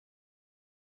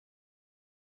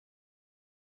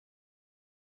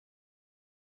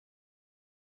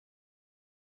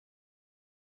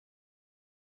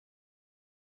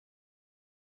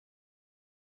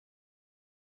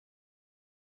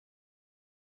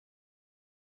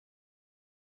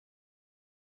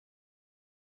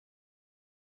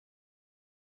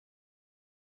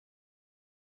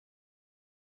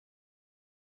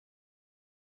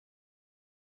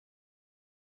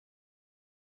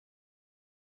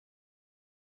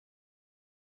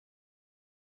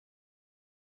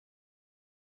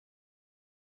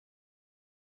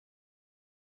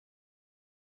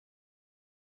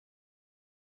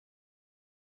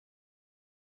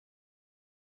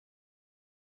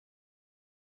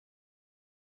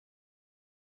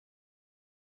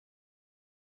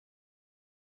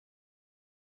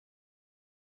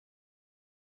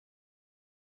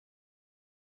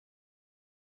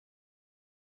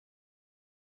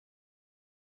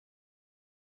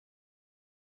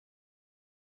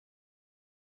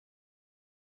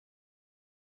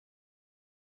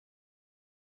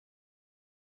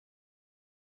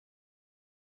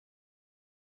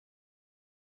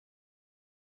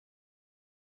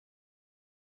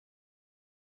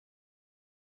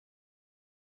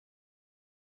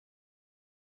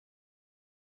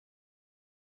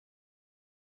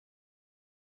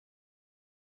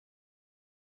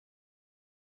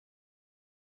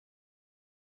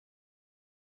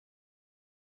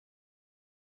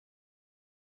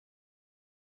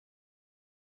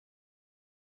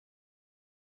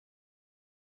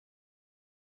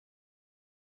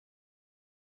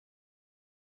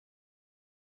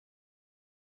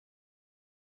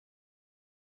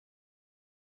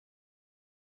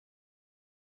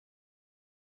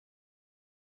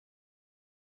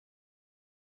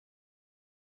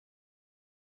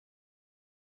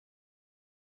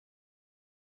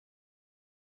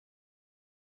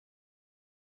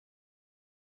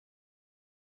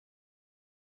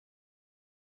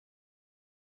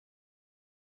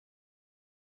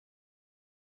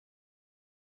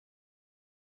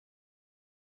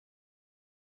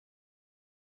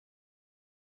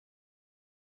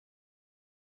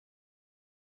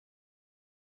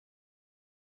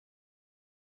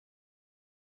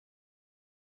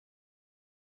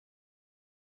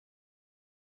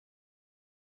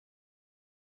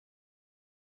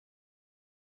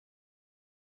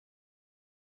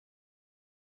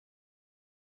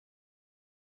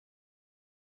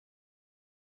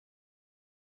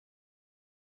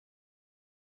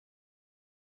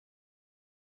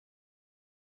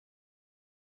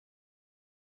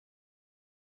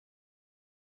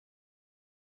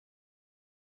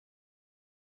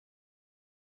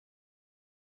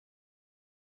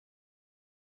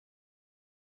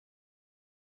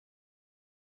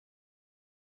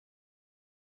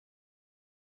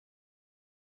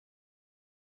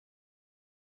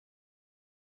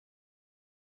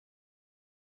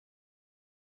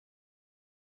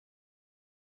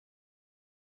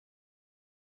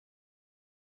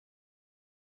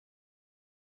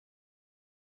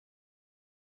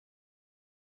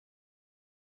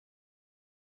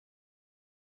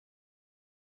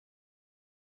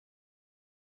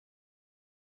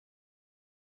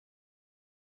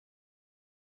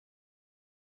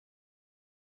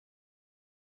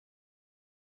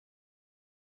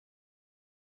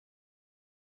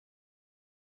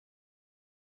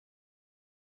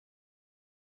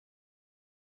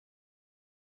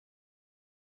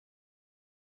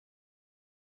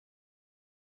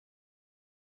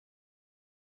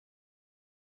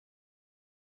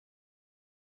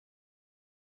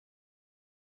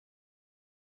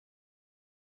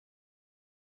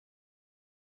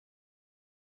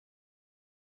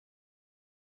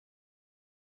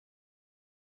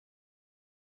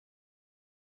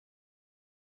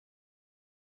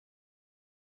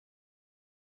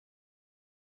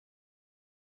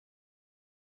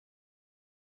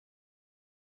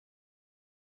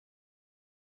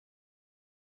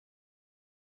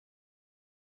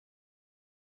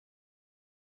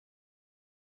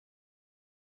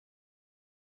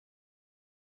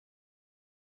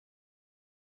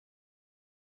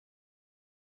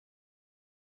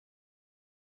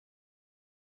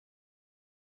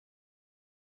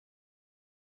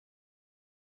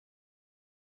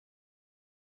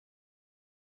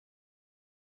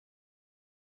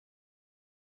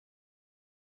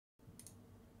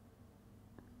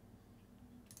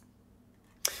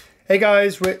Hey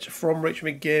guys, Rich from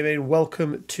Richmond Gaming.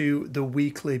 Welcome to the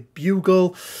weekly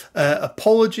Bugle.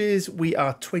 Apologies, we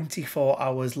are 24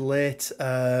 hours late.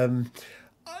 I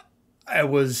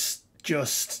was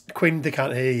just... Quinn, they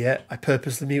can't hear you yet. I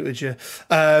purposely muted you.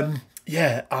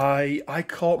 I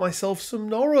caught myself some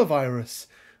norovirus,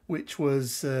 which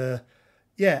was,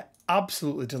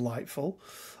 absolutely delightful.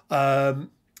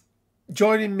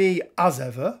 Joining me, as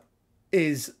ever,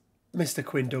 is Mr.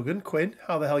 Quinn Duggan. Quinn,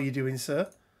 how the hell are you doing, sir?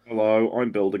 Hello,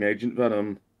 I'm building Agent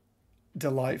Venom.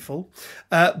 Delightful.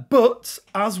 But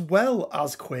as well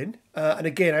as Quinn, and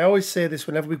again, I always say this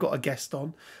whenever we've got a guest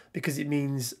on, because it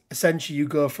means essentially you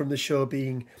go from the show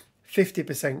being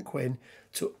 50% Quinn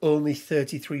to only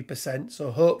 33%.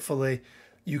 So hopefully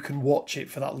you can watch it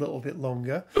for that little bit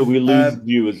longer. So we lose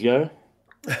viewers, yeah?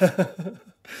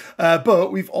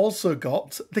 But we've also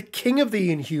got the king of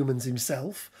the Inhumans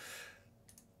himself,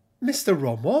 Mr.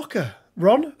 Ron Walker.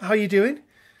 Ron, how are you doing?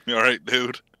 You all right,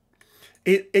 dude?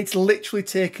 It's literally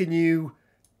taken you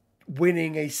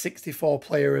winning a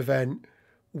 64-player event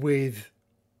with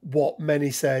what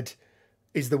many said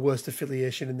is the worst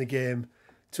affiliation in the game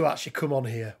to actually come on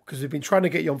here, because we've been trying to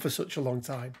get you on for such a long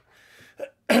time.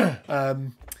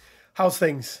 How's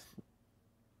things?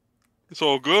 It's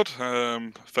all good.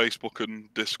 Facebook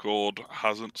and Discord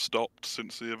hasn't stopped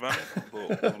since the event,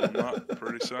 but other than that,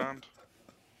 pretty sound.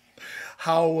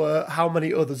 How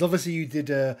many others? Obviously, you did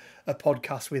a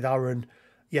podcast with Aaron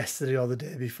yesterday or the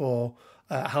day before.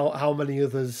 How many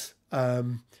others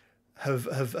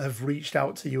have reached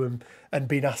out to you and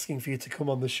been asking for you to come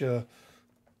on the show?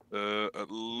 At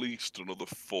least another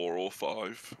 4 or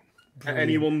 5. Brilliant.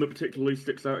 Anyone that particularly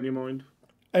sticks out in your mind?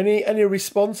 Any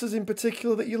responses in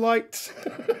particular that you liked?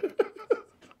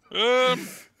 No,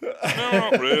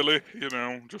 not really. You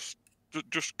know, just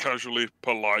casually,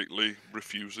 politely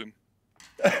refusing.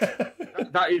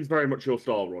 That is very much your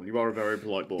style, Ron. You are a very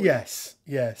polite boy. Yes,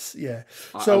 yeah.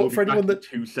 I So will be for back anyone that...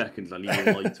 in 2 seconds, I need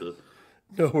a lighter.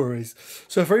 No worries.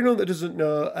 So for anyone that doesn't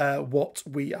know what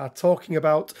we are talking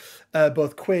about,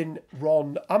 both Quinn,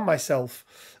 Ron and myself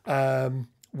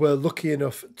were lucky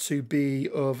enough to be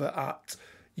over at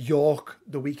York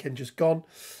the weekend just gone.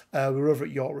 We were over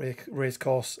at York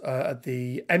Racecourse at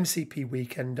the MCP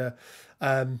Weekender.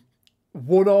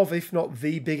 One of, if not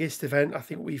the biggest event I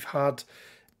think we've had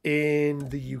in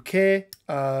the UK.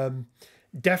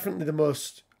 Definitely the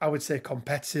most, I would say,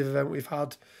 competitive event we've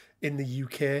had in the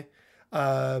UK.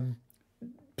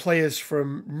 Players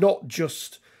from not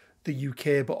just the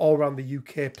UK, but all around the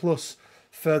UK, plus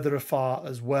further afar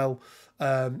as well.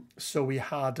 So we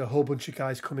had a whole bunch of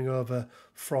guys coming over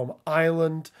from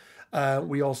Ireland.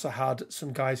 We also had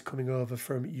some guys coming over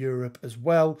from Europe as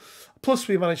well. Plus,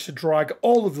 we managed to drag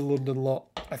all of the London lot.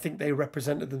 I think they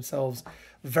represented themselves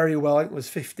very well. I think it was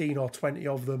 15 or 20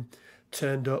 of them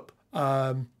turned up.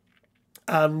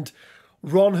 And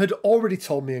Ron had already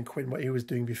told me and Quinn what he was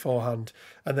doing beforehand,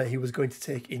 and that he was going to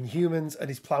take Inhumans, and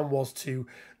his plan was to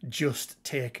just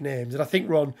take names. And I think,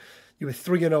 Ron, you were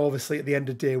 3-0 obviously at the end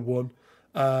of day one.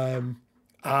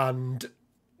 And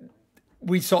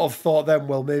we sort of thought then,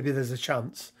 well, maybe there's a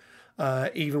chance,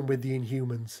 even with the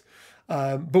Inhumans.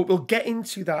 But we'll get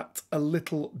into that a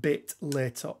little bit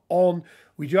later on.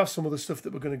 We do have some other stuff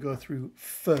that we're going to go through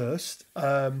first.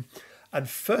 And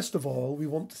first of all, we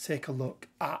want to take a look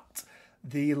at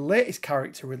the latest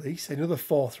character release, another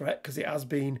 4 threat, because it has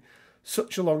been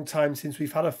such a long time since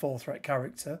we've had a 4 threat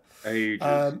character. Ages.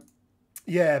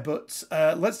 But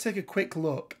let's take a quick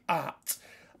look at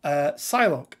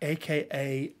Psylocke,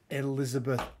 aka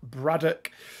Elizabeth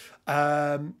Braddock.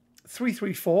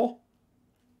 334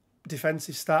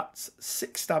 defensive stats,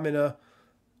 6 stamina,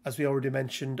 as we already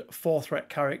mentioned, 4 threat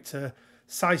character,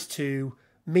 size 2,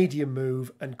 medium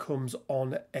move, and comes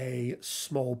on a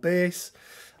small base.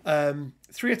 3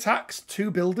 attacks, 2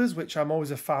 builders, which I'm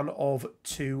always a fan of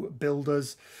 2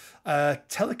 builders.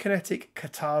 Telekinetic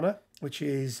katana, which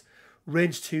is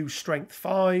range 2, strength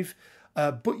 5.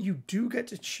 But you do get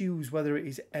to choose whether it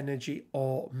is energy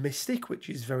or mystic, which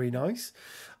is very nice.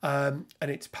 And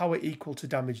it's power equal to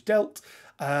damage dealt.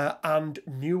 And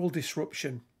neural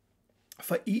disruption.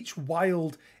 For each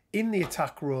wild in the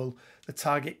attack roll, the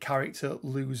target character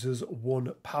loses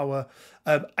 1 power.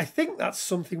 I think that's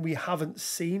something we haven't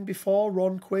seen before,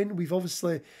 Ron, Quinn. We've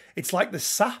obviously... It's like the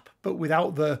sap, but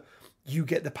without the... You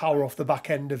get the power off the back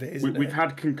end of it, isn't it? We've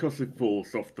had concussive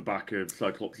force off the back of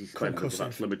Cyclops' suspender, but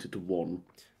that's limited to 1.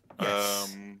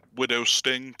 Yes. Widow's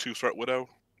Sting, 2-threat Widow.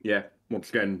 Yeah, once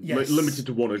again, Yes. limited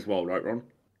to 1 as well, right, Ron?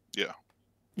 Yeah.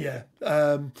 Yeah.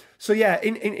 So yeah,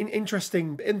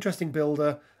 interesting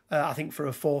builder. I think for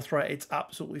a 4 threat, it's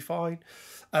absolutely fine.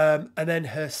 And then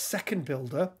her second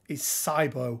builder is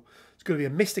Cybo. It's going to be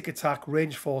a mystic attack,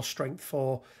 range 4, strength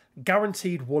 4,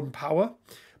 guaranteed 1 power,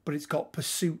 but it's got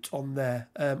pursuit on there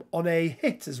on a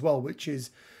hit as well, which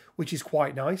is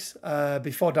quite nice.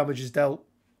 Before damage is dealt,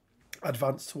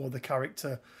 advance toward the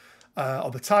character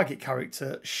or the target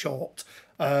character short,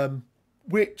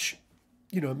 which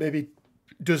maybe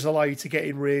does allow you to get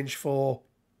in range for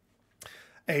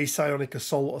a psionic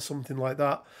assault or something like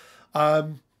that.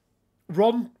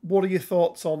 Ron, what are your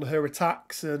thoughts on her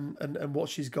attacks and what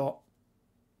she's got?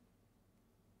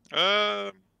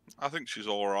 I think she's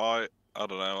all right. I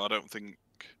don't know. I don't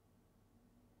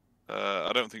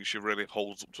think she really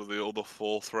holds up to the other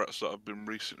 4 threats that have been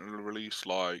recently released,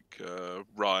 like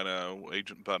Rhino,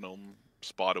 Agent Venom,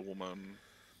 Spider-Woman,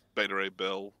 Beta Ray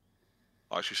Bill.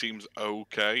 Like, she seems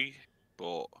okay,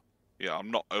 but yeah, I'm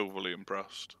not overly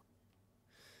impressed.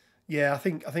 Yeah, I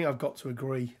think I've got to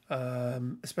agree,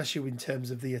 especially in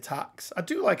terms of the attacks. I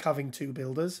do like having 2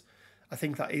 builders. I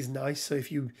think that is nice. So if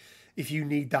you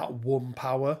need that 1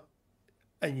 power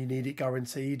and you need it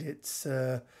guaranteed, it's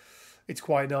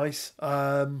quite nice.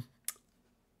 Quinn,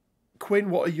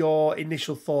 what are your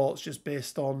initial thoughts just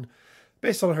based on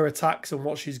her attacks and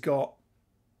what she's got?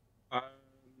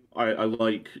 I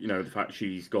like the fact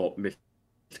she's got mystic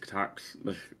attacks.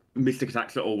 Mystic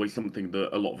attacks are always something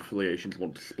that a lot of affiliations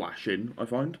want to splash in, I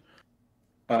find.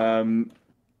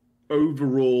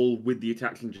 Overall, with the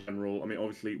attacks in general, I mean,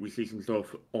 obviously we see some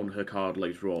stuff on her card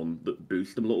later on that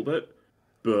boost them a little bit,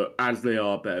 but as they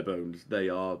are bare bones, they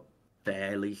are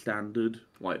fairly standard.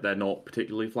 Like, they're not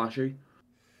particularly flashy.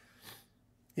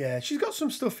 Yeah, she's got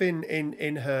some stuff in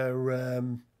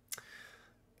her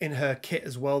kit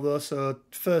as well, though. So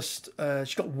first,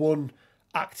 she's got 1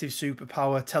 active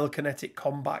superpower, telekinetic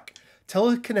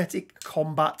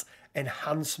combat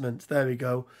enhancement. There we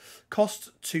go.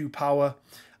 Cost 2 power.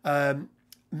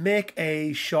 Make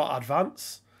a short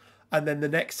advance, and then the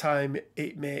next time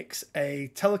it makes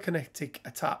a telekinetic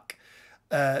attack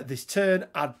this turn,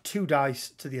 add 2 dice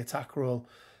to the attack roll.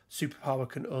 Superpower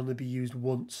can only be used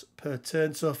once per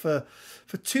turn. So for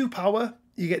 2 power,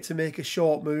 you get to make a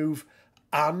short move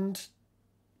and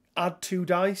add 2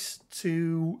 dice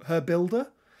to her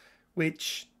builder,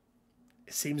 which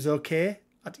seems okay.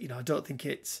 I don't think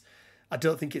it's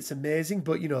amazing,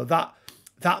 but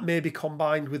that may be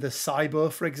combined with a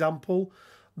Cyber, for example,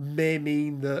 may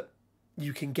mean that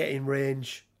you can get in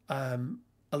range a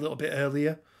little bit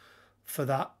earlier for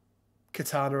that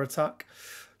katana attack.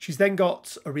 She's then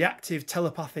got a reactive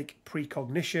telepathic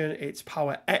precognition. It's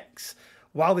power X.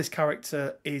 While this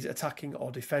character is attacking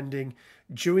or defending,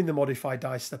 during the modified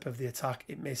dice step of the attack,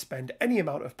 it may spend any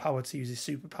amount of power to use its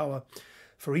superpower.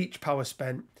 For each power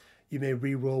spent, you may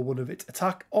re-roll one of its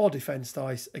attack or defense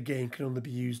dice. Again, can only be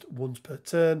used once per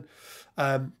turn.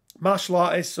 Martial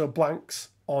artist, so blanks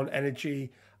on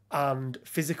energy and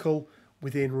physical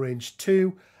within range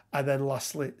 2. And then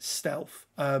lastly, stealth,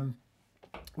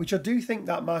 which I do think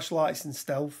that martial artist and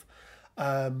stealth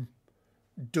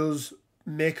does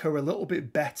make her a little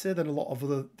bit better than a lot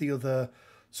of the other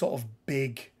sort of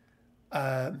big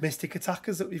mystic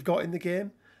attackers that we've got in the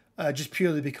game. Just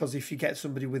purely because if you get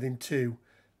somebody within 2,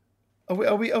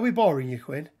 are we boring you,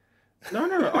 Quinn?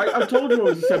 No. I told you I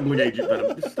was assembling Agent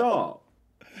Venom at the start.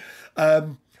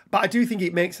 But I do think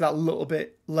it makes that a little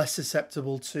bit less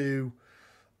susceptible to,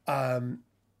 at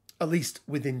least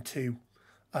within 2,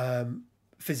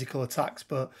 physical attacks.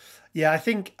 But yeah, I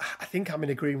think I'm in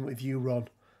agreement with you, Ron,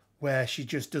 where she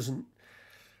just doesn't.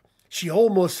 She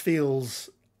almost feels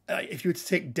if you were to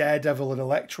take Daredevil and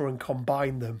Elektra and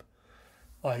combine them,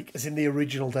 like as in the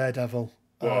original Daredevil.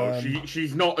 Well,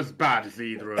 she's not as bad as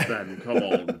either of them. Come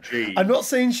on, geez. I'm not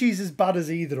saying she's as bad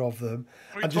as either of them.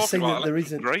 What I'm just saying that there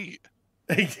isn't. Great.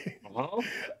 Uh-huh.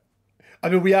 I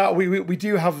mean, we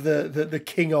do have the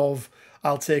king of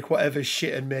I'll take whatever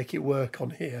shit and make it work on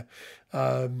here.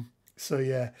 So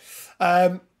yeah.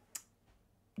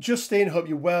 Justin, hope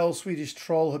you're well. Swedish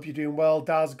Troll, hope you're doing well.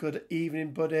 Daz, good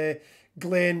evening, buddy.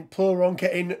 Glenn, Pluron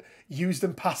getting used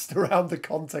and passed around the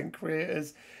content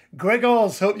creators.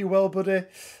 Gregors, hope you're well, buddy.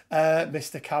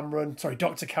 Mr. Cameron, sorry,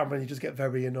 Dr. Cameron, he does get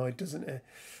very annoyed, doesn't he?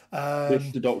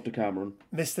 Mr. Dr. Cameron.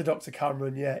 Mr. Dr.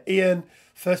 Cameron, yeah. Ian,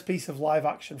 first piece of live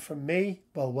action from me.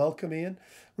 Well, welcome, Ian.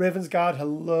 Ravensguard,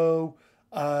 hello.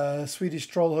 Swedish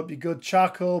Troll, hope you're good.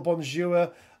 Charcoal,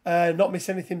 bonjour. Not miss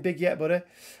anything big yet, buddy.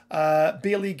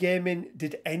 BLE Gaming,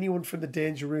 did anyone from the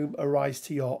Danger Room arise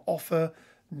to your offer?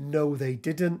 No, they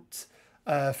didn't.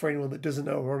 For anyone that doesn't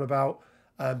know what we're on about,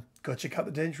 go check out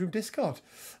the Danger Room Discord.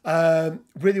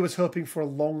 Really was hoping for a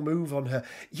long move on her.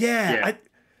 Yeah.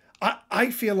 I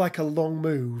feel like a long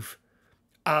move,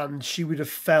 and she would have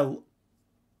felt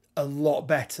a lot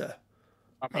better.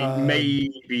 I mean,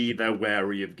 maybe they're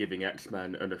wary of giving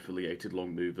X-Men an affiliated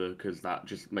long mover because that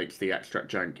just makes the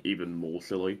extract jank even more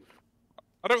silly.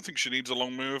 I don't think she needs a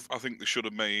long move. I think they should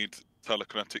have made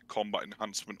telekinetic combat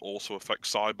enhancement also affect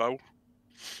Cybo.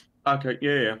 Okay,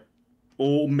 yeah.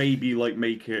 Or maybe like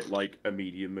make it like a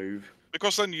medium move.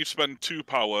 Because then you spend 2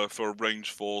 power for a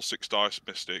range 4 6 dice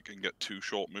mystic and get 2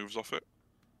 short moves off it.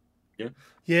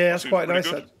 Yeah, that's quite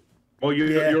nice. Well,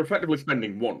 you're effectively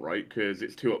spending 1, right? Because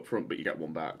it's 2 up front, but you get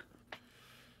 1 back.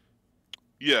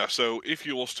 Yeah, so if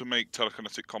you was to make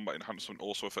telekinetic combat enhancement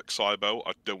also affect Cybo,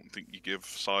 I don't think you give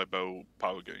Cybo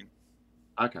power gain.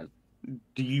 Okay.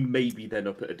 Do you maybe then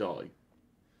up it a die?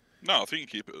 No, I think you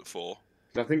keep it at 4.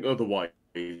 I think otherwise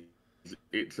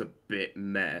it's a bit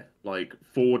meh. Like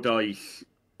 4 dice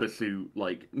pursuit,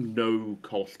 like no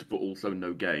cost but also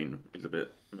no gain is a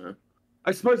bit.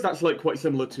 I suppose that's like quite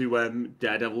similar to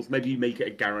Daredevil's. Maybe you make it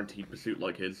a guaranteed pursuit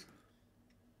like his.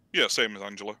 Yeah, same as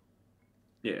Angela.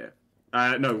 Yeah.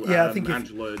 No. Yeah, I think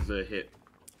Angela's a hit.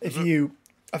 I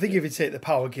think if you take the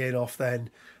power gain off,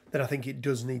 then I think it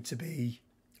does need to be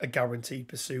a guaranteed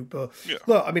pursuit. But yeah.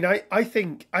 Look, I mean, I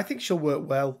think she'll work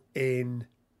well in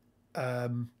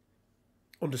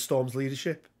under Storm's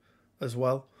leadership as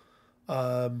well.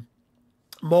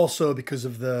 More so because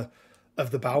of the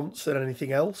bounce than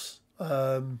anything else.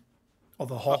 Or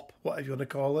the hop, whatever you want to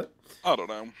call it. I don't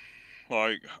know.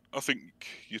 Like, I think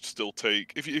you'd still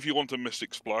take if you want a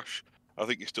Mystic Splash, I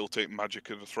think you still take magic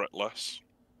as a threat less.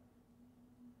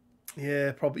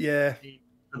 Yeah, probably. Yeah.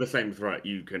 For the same threat,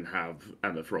 you can have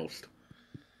Emma Frost.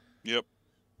 Yep.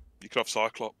 You could have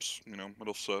Cyclops.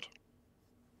 Enough said.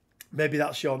 Maybe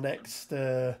that's your next.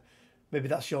 Maybe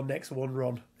that's your next one,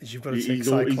 Ron. Is you've got to take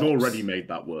Cyclops. He's already made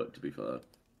that work. To be fair.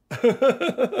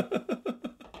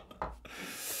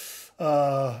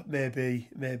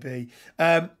 Maybe.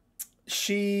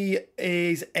 She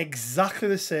is exactly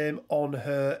the same on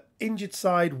her injured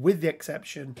side, with the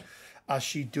exception as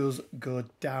she does go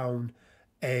down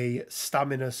a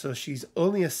stamina. So she's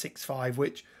only a 6/5,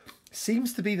 which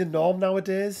seems to be the norm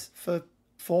nowadays for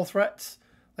 4 threats.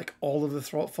 Like all of the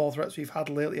 4 threats we've had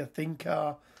lately, I think,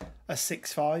 are a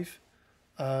 6/5.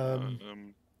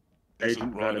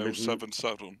 Isn't Rhino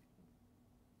 7/7?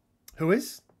 Who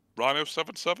is? Rhino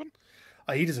 7/7?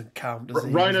 Oh, he doesn't count, does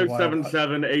he? Rhino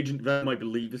 7/7, Agent Venom, I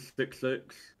believe, is 6/6.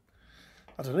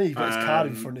 I don't know. You've got his card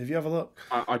in front of you. Have a look.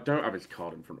 I don't have his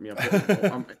card in front of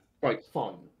me. Right,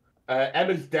 fine.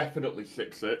 Emma's definitely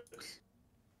 6/6.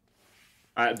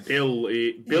 Bill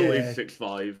is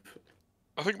 6/5.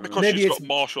 I think because she's got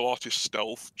martial artist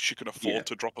stealth, she can afford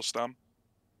to drop a stam.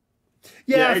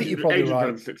 Yeah, I think you're probably Agent right.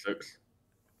 Venom's 6/6.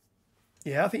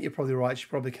 Yeah, I think you're probably right. She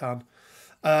probably can.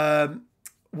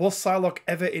 Was Psylocke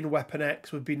ever in Weapon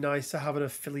X? Would be nice to have an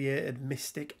affiliated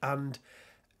Mystic and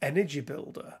Energy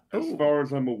Builder. As far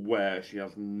as I'm aware, she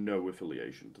has no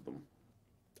affiliation to them.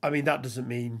 I mean, that doesn't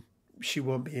mean she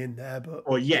won't be in there, but...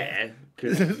 Well, yeah,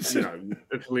 because,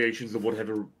 affiliations are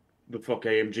whatever the fuck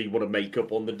AMG want to make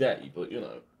up on the day, but,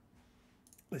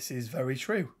 This is very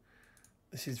true.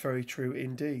 This is very true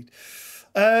indeed.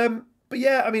 But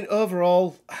yeah, I mean,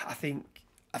 overall, I think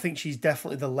she's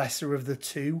definitely the lesser of the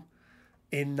two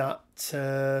in that.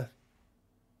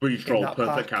 Breeze Troll,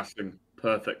 perfect casting.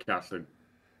 Perfect casting.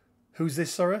 Who's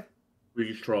this, sorry?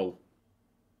 Breeze Troll.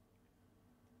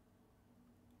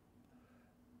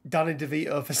 Danny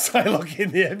DeVito for Psylocke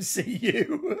in the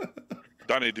MCU.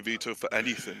 Danny DeVito for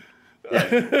anything.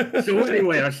 Yeah. So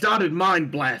anyway, I started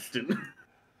mind blasting.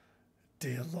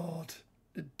 Dear Lord.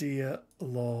 Dear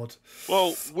Lord.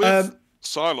 Well, with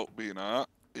Psylocke being out,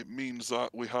 it means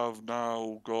that we have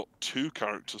now got 2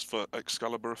 characters for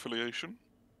Excalibur affiliation.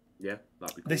 Yeah,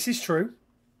 that'd be cool. This is true.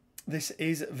 This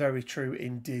is very true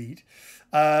indeed.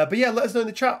 But yeah, let us know in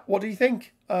the chat. What do you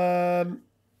think?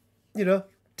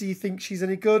 Do you think she's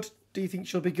any good? Do you think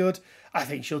she'll be good? I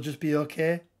think she'll just be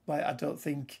okay. Like, I don't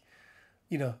think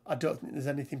there's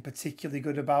anything particularly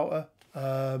good about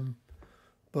her.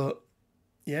 But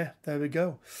yeah, there we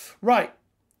go. Right,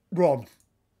 Ron,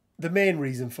 the main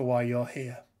reason for why you're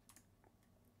here.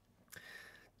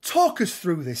 Talk us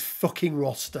through this fucking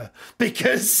roster,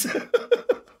 because...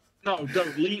 No,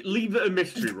 don't. Leave it a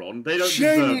mystery, Ron. They don't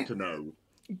deserve to know.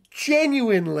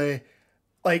 Genuinely,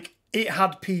 like, it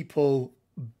had people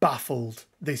baffled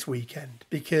this weekend,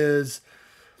 because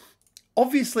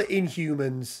obviously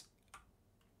Inhumans,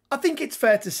 I think it's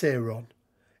fair to say, Ron,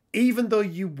 even though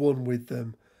you won with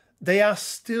them, they're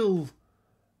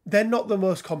not the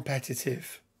most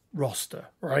competitive roster,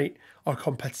 right? Or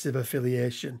competitive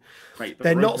affiliation. Right,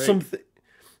 they're not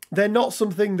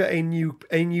something that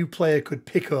a new player could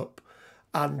pick up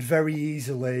and very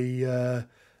easily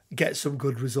get some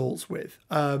good results with.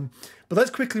 But let's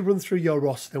quickly run through your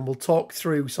roster, and we'll talk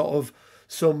through sort of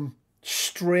some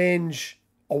strange,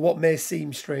 or what may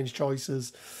seem strange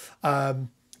choices, and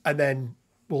then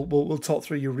we'll talk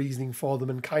through your reasoning for them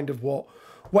and kind of what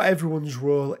everyone's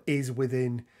role is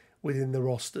within the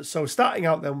roster. So starting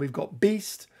out then, we've got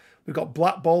Beast, we've got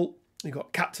Black Bolt, we've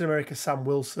got Captain America Sam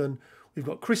Wilson, we've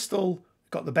got Crystal,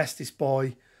 we've got the Bestest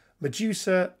Boy,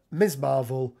 Medusa, Ms.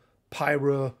 Marvel,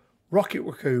 Pyro, Rocket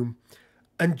Raccoon,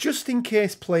 and just in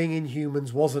case playing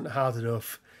Inhumans wasn't hard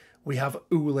enough, we have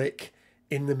Ulik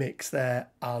in the mix there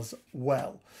as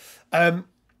well.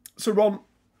 So Ron,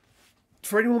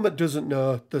 for anyone that doesn't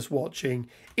know, that's watching,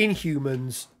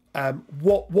 Inhumans,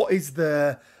 what is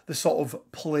the sort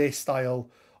of play style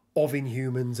of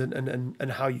Inhumans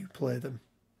and how you play them?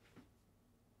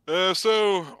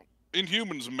 So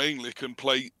Inhumans mainly can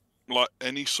play like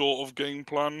any sort of game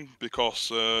plan because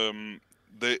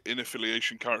the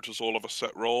in-affiliation characters all have a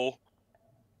set role.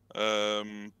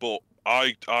 But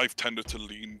I've tended to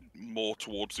lean more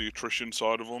towards the attrition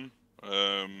side of them.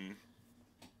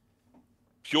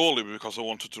 Purely because I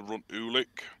wanted to run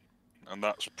Ulik, and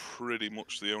that's pretty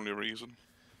much the only reason.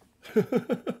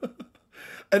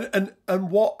 and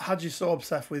what had you so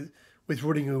obsessed with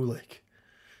running Ulik?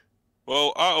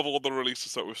 Well, out of all the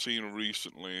releases that we've seen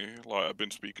recently, like I've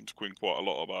been speaking to Quinn quite a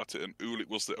lot about it, and Ulik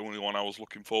was the only one I was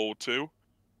looking forward to.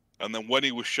 And then when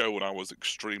he was shown, I was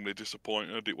extremely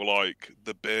disappointed. It was like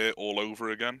the bear all over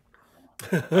again.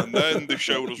 And then they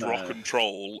showed us Rock and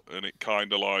Troll, and it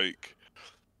kind of like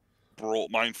brought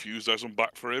my enthusiasm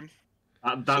back for him.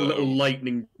 That little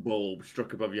lightning bulb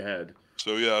struck above your head.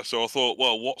 So yeah, so I thought,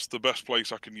 well, what's the best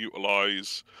place I can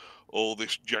utilize all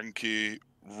this janky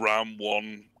Ram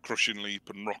 1, Crushing Leap,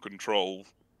 and Rock and Troll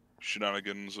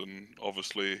shenanigans? And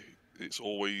obviously, it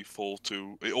always falls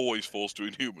to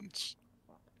Inhumans.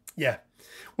 Yeah,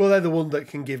 well, they're the one that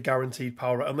can give guaranteed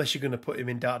power, unless you're going to put him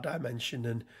in Dark Dimension,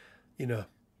 and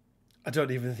I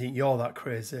don't even think you're that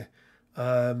crazy.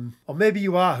 Or maybe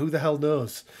you are, who the hell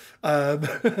knows?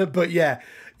 But yeah.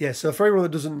 So for everyone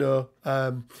that doesn't know,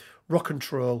 Rock and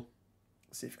Troll,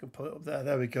 let's see if you can put it up there.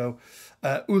 There we go.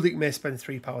 Ulik may spend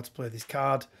 3 power to play this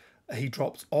card. He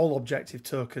drops all objective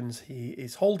tokens he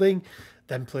is holding,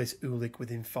 then place Ulik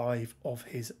within 5 of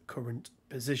his current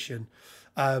position.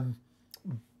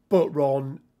 But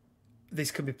Ron,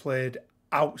 this can be played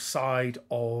outside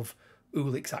of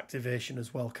Ulik's activation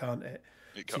as well, can't it?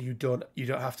 So you don't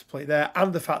have to play there.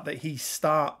 And the fact that he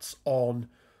starts on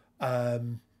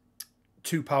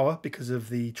 2 power because of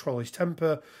the Trollish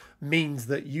Temper means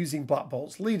that using Black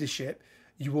Bolt's leadership,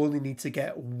 you only need to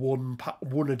get one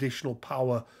additional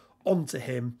power onto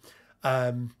him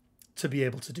to be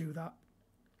able to do that,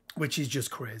 which is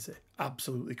just crazy,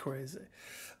 absolutely crazy.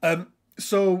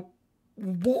 So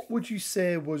what would you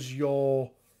say was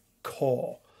your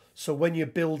core? So when you're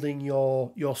building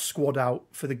your squad out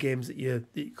for the games that you're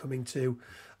coming to,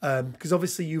 because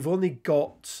obviously you've only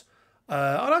got,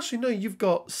 you've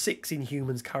got 6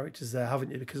 Inhumans characters there, haven't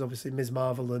you? Because obviously Ms.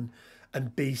 Marvel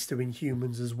and Beast are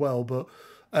Inhumans as well. But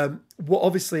what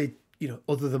obviously,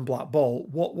 other than Black Bolt,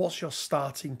 what's your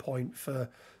starting point for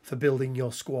building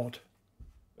your squad?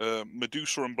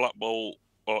 Medusa and Black Bolt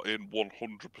are in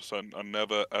 100%. I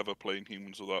never ever play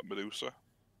Inhumans without Medusa.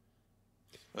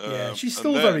 Yeah, she's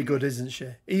still very good, isn't she?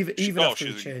 Even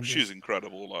after the changes. She's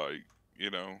incredible. Like,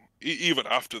 even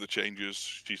after the changes,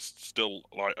 she's still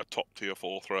like a top tier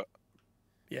 4 threat.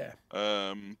 Yeah.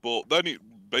 But then it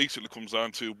basically comes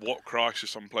down to what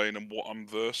crisis I'm playing and what I'm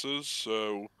versus.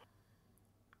 So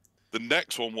the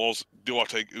next one was, do I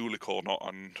take Ulik or not?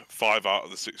 And 5 out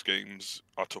of the 6 games,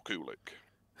 I took Ulik.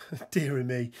 Dear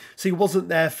me. So he wasn't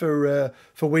there for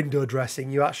window dressing.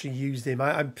 You actually used him.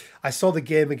 I saw the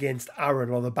game against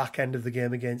Aaron, or the back end of the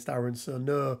game against Aaron. So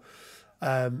no,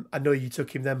 I know you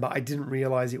took him then, but I didn't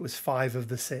realise it was 5 of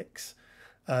the 6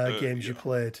 games you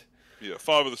played. Yeah,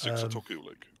 5 of the 6 I took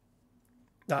Ulik.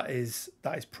 That is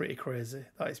pretty crazy.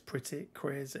 That is pretty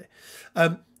crazy.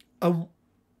 I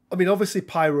mean, obviously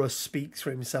Pyro speaks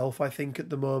for himself, I think, at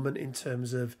the moment in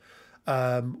terms of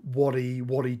what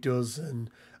he does and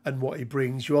what he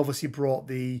brings. You obviously brought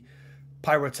the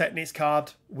Pyrotechnics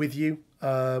card with you,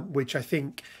 which I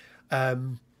think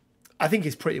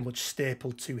is pretty much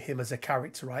staple to him as a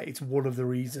character, right? It's one of the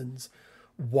reasons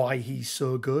why he's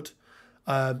so good.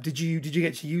 Did you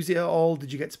get to use it at all?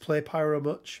 Did you get to play Pyro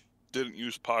much? Didn't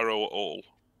use Pyro at all.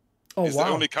 Oh, He's wow.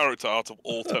 the only character out of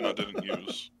all 10 I didn't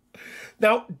use.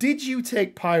 Now, did you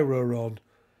take Pyro on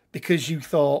because you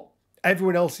thought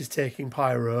everyone else is taking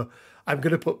Pyro, I'm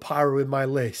going to put Pyro in my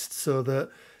list so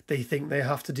that they think they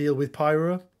have to deal with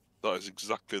Pyro? That is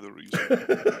exactly the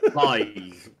reason.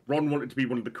 Lies. Ron wanted to be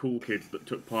one of the cool kids that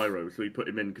took pyro, so he put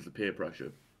him in because of peer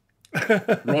pressure.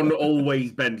 Ron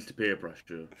always bends to peer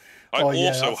pressure. I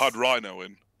also had Rhino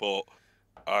in, but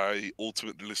I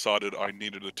ultimately decided I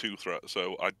needed a 2-threat,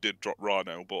 so I did drop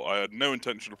Rhino, but I had no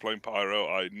intention of playing Pyro,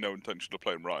 I had no intention of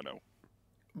playing Rhino.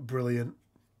 Brilliant.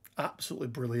 Absolutely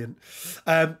brilliant.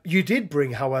 You did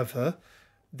bring, however,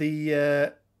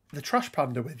 the Trash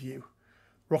Panda with you,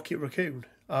 Rocket Raccoon.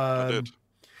 I did.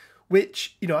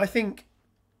 Which, I think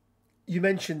you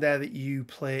mentioned there that you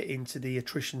play into the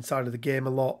attrition side of the game a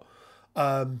lot.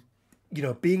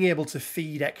 Being able to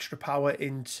feed extra power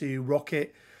into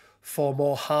Rocket for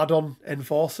more hard-on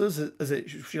enforcers, as it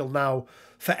shall now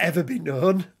forever be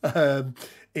known,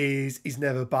 is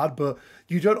never bad. But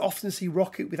you don't often see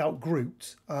Rocket without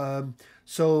Groot.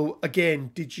 So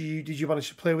again, did you manage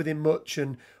to play with him much,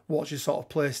 and what's your sort of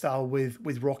play style with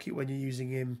Rocket when you're using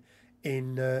him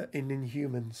in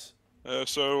Inhumans?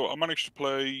 So I managed to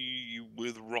play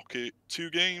with Rocket 2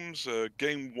 games.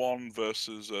 Game 1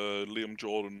 versus Liam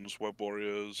Jordan's Web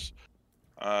Warriors,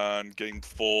 and Game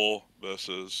 4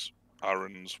 versus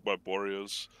Aaron's Web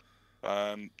Warriors.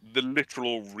 And the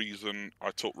literal reason I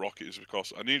took Rocket is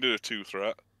because I needed a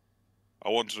 2-threat. I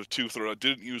wanted a 2-threat that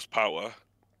didn't use power,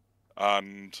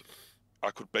 and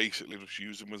I could basically just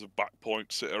use him as a back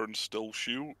point sitter and still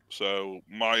shoot. So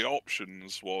my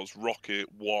options was Rocket,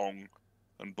 Wong,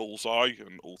 and Bullseye,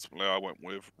 and ultimately I went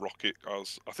with Rocket,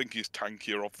 as I think he's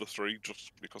tankier of the three,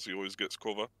 just because he always gets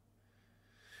cover.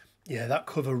 Yeah, that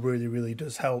cover really, really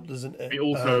does help, doesn't it? He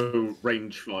also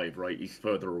range 5, right? He's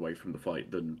further away from the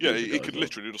fight than... Yeah, he could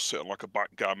literally just sit on like a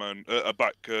back gamma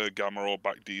or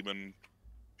back demon,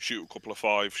 shoot a couple of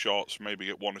 5 shots, maybe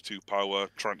get 1 or 2 power,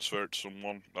 transfer it to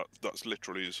someone. That's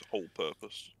literally his whole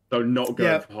purpose. So not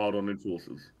going for hard on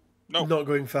enforcers. No, not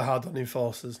going for hard on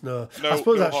enforcers. No, I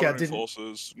suppose no actually hard I didn't.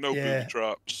 Enforcers, no booby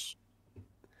traps.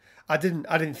 I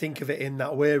didn't think of it in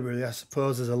that way really. I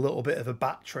suppose there's a little bit of a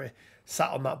battery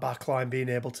sat on that back line, being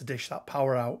able to dish that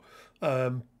power out.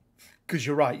 Because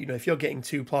you're right, if you're getting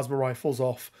 2 plasma rifles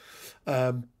off,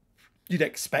 you'd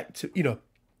expect to,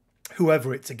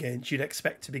 whoever it's against, you'd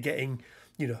expect to be getting,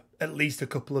 at least a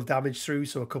couple of damage through,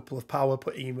 so a couple of power,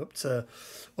 putting him up to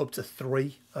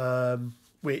 3.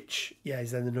 Which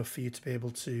is then enough for you to be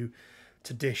able to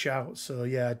dish out. So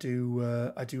yeah, I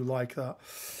do like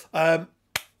that.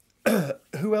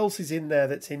 Who else is in there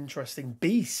that's interesting?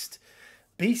 Beast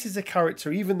is a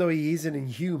character, even though he is an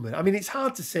Inhuman. I mean, it's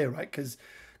hard to say, right? Because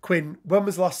Quinn, when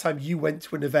was the last time you went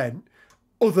to an event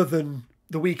other than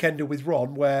the Weekender with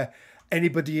Ron, where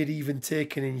anybody had even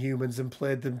taken Inhumans and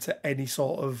played them to any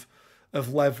sort of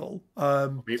level?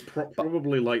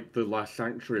 Probably like the last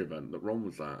Sanctuary event that Ron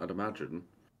was at, I'd imagine.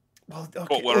 Well, okay,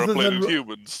 but where I played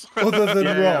Inhumans. Other than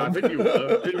Ron. Yeah, I think you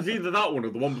were. It was either that one or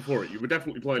the one before it. You were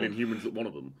definitely playing Inhumans at one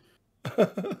of them.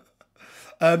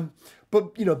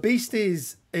 But Beast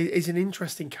is an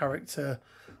interesting character.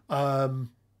 I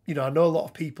know a lot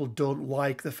of people don't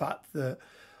like the fact that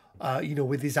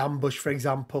with his ambush, for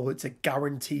example, it's a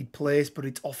guaranteed place, but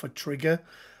it's off a trigger.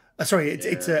 It's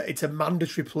a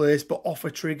mandatory place, but off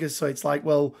a trigger. So it's like,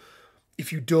 well,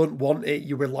 if you don't want it,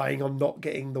 you're relying on not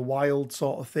getting the wild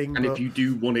sort of thing. And if you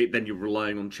do want it, then you're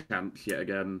relying on chance yet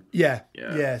again. Yeah.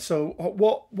 So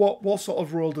what sort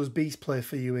of role does Beast play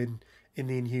for you in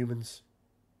the Inhumans?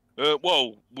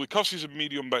 Well, because he's a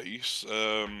medium base,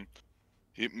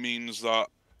 it means that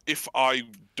if I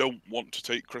don't want to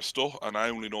take Crystal, and I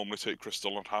only normally take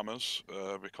Crystal on hammers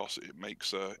because it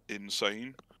makes her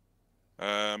insane,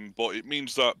 but it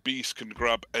means that Beast can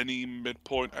grab any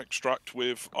midpoint extract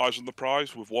with Eyes on the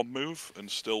Prize with 1 move and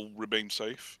still remain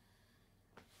safe.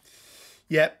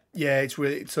 Yeah, it's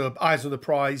really so Eyes on the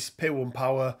Prize, pay 1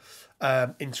 power,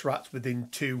 interact within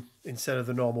 2 instead of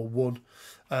the normal 1.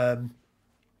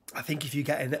 I think if you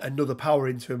get another power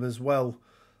into him as well,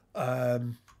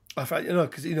 I find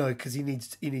because he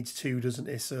needs 2, doesn't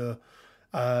he? So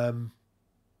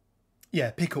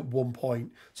pick up 1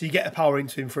 point. So you get a power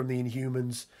into him from the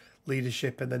Inhumans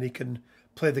leadership, and then he can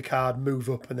play the card, move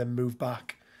up, and then move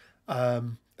back,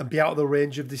 and be out of the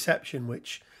range of deception,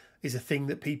 which is a thing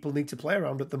that people need to play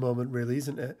around at the moment, really,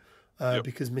 isn't it?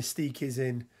 Because Mystique is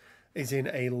in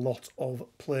a lot of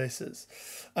places.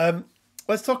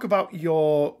 Let's talk about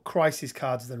your crisis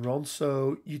cards then, Ron.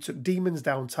 So you took Demons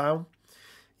Downtown,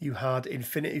 you had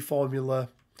Infinity Formula,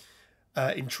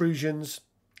 Intrusions,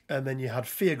 and then you had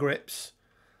Fear Grips,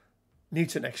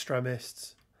 Mutant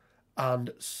Extremists, and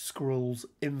Skrull's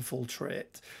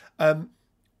Infiltrate.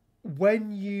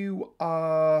 When you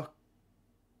are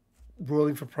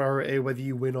rolling for priority, whether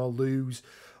you win or lose,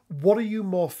 what are you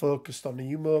more focused on? Are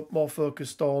you more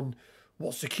focused on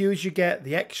what secures you get,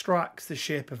 the extracts, the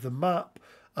shape of the map,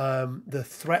 the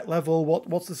threat level?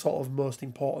 What's the sort of most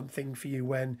important thing for you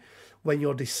when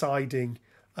you're deciding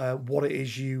what it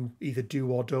is you either do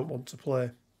or don't want to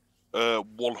play?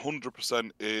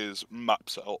 100% is map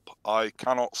setup. I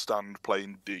cannot stand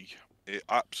playing D. It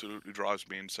absolutely drives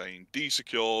me insane. D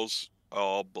secures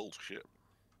are bullshit.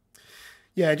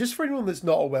 Yeah, just for anyone that's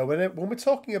not aware, when we're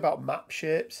talking about map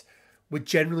shapes, we're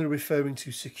generally referring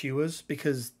to secures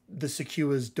because the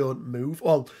secures don't move.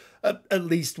 Well, at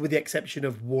least with the exception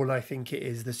of one, I think it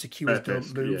is, the secures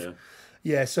don't move.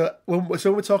 Yeah, so when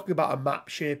we're talking about a map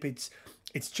shape, it's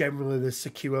generally the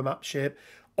secure map shape.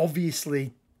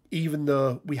 Obviously, even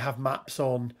though we have maps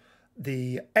on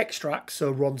the extracts,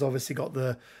 so Ron's obviously got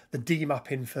the D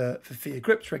map in for Fear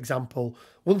Grips, for example.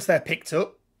 Once they're picked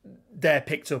up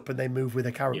and they move with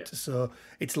a character, so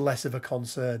it's less of a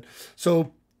concern.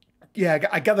 So, yeah,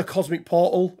 I gather Cosmic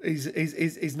Portal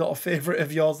is not a favourite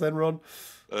of yours then, Ron?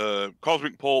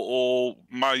 Cosmic Portal,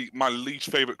 my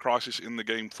least favourite crisis in the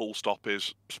game, full stop,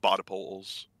 is Spider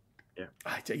Portals. Yeah,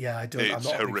 I don't. It's I'm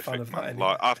not horrific, a big fan of that man. anymore.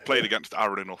 Like, I've played against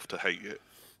Aaron enough to hate it.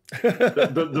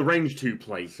 The range 2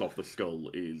 place off the skull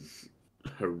is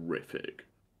horrific.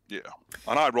 Yeah,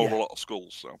 and I roll a lot of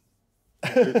skulls, so.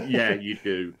 Yeah, you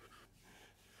do.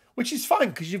 Which is fine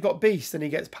because you've got Beast and he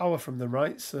gets power from them,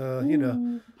 right? So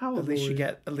at least you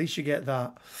get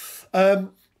that.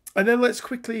 And then let's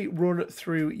quickly run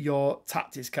through your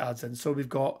tactics cards. Then, so we've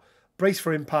got Brace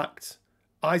for Impact,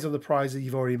 Eyes on the Prize that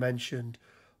you've already mentioned,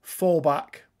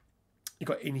 Fallback. You've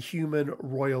got Inhuman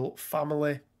Royal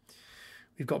Family.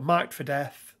 We've got Marked for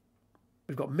Death.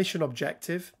 We've got Mission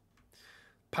Objective,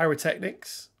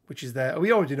 Pyrotechnics, which is there.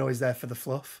 We already know is there for the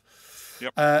fluff.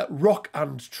 Yep. Rock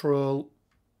and Troll,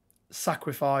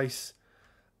 Sacrifice,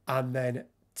 and then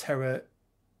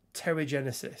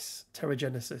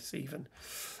Terragenesis even.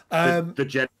 Yeah.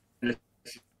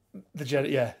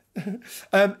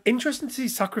 Interesting to see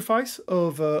Sacrifice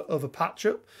over Patch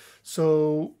Up.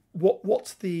 So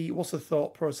what's the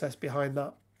thought process behind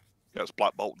that? Gets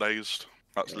Black Bolt dazed.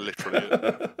 That's literally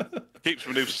it. Keeps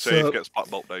maneuvers safe, gets Black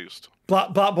Bolt dazed.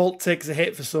 Black Bolt takes a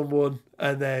hit for someone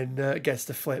and then gets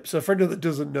to flip. So for anyone that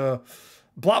doesn't know,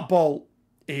 Black Bolt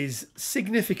is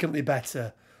significantly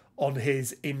better on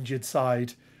his injured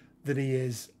side than he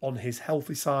is on his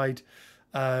healthy side.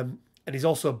 And he's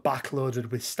also backloaded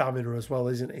with stamina as well,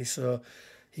 isn't he? So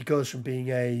he goes from being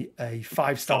a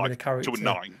 5 stamina character to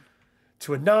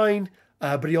a 9.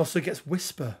 But he also gets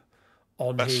Whisper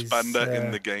on his... Best spender in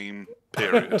the game,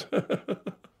 period.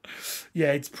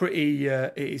 Yeah, it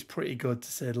is pretty good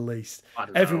to say the least. I'm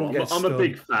a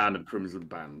big fan of Crimson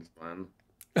Bands, man.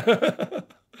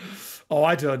 Oh,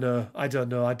 I don't know. I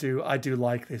do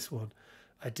like this one.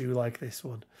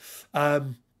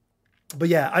 But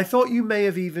yeah, I thought you may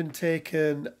have even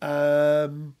taken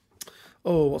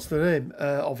what's the name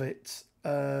of it?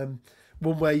 One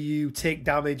where you take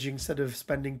damage instead of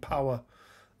spending power.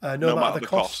 No matter the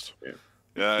cost.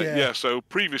 Yeah. So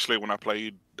previously, when I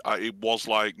played, it was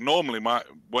like normally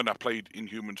when I played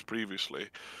Inhumans previously,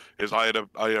 is I had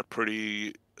a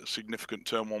pretty significant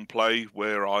turn 1 play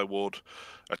where I would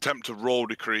attempt to raw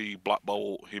decree Black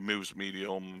Bolt. He moves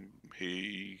medium.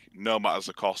 He no matters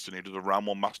the cost, and he does a round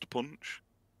 1 Master Punch.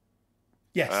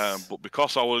 Yes. But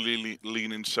because I was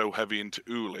leaning so heavy into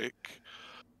Ulik,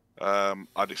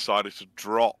 I decided to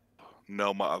drop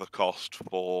no matter the cost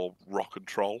for Rock and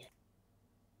Troll.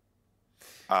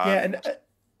 And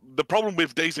the problem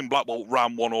with dazing Black Bolt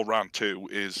round 1 or round 2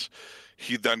 is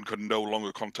he then could no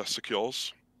longer contest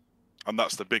secures, and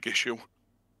that's the big issue.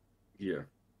 Yeah.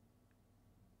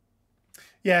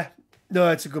 Yeah.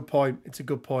 No, it's a good point.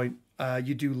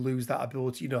 You do lose that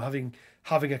ability. Having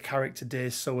a character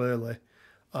dazed so early,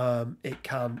 it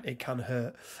can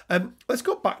hurt. Let's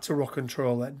go back to Rock and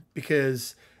Troll then,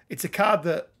 because it's a card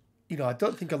that I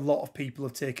don't think a lot of people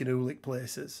have taken Ulik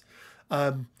places.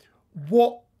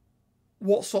 What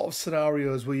sort of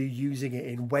scenarios were you using it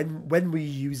in? When were you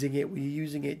using it? Were you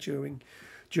using it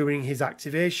during his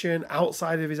activation?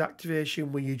 Outside of his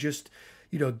activation, were you just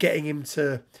getting him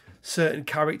to certain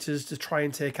characters to try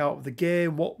and take out of the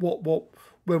game?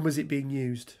 When was it being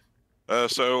used?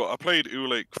 So I played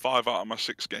Ulik 5 out of my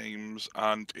 6 games,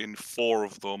 and in 4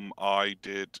 of them I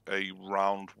did a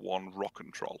round 1 Rock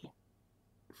and Troll.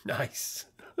 Nice.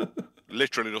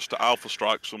 Literally just to alpha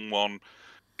strike someone,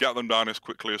 get them down as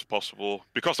quickly as possible.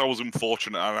 Because I was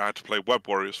unfortunate and I had to play Web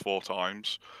Warriors 4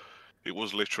 times, it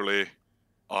was literally,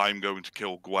 I'm going to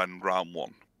kill Gwen round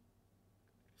 1.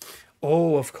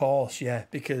 Oh, of course, yeah,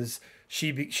 because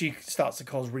she starts to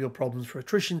cause real problems for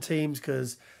attrition teams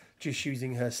because just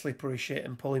using her slippery shit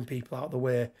and pulling people out of the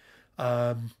way.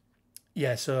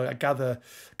 Yeah, so I gather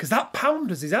because that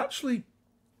Pounders is actually,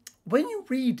 when you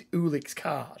read Ulick's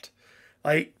card,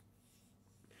 like,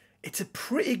 it's a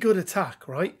pretty good attack,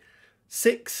 right?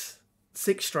 6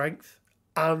 strength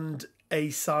and a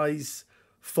size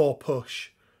 4 push,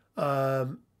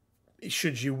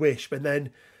 should you wish. But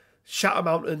then Shatter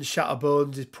Mountain, Shatter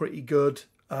Bones is pretty good.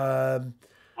 I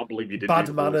believe you did.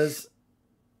 Bad Manners.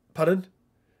 Pardon?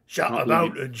 Shatter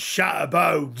Mountain, Shatter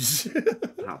Bones.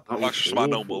 That's just my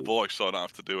normal voice, so I don't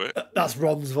have to do it. That's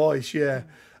Ron's voice, yeah.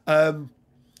 And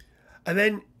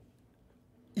then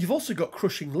you've also got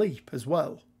Crushing Leap as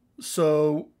well.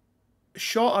 So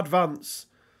short advance,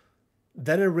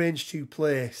 then a range 2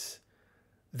 place,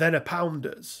 then a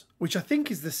Pounders, which I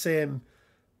think is the same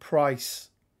price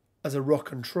as a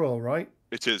Rock and Troll, right?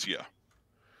 It is, yeah.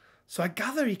 So I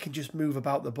gather he can just move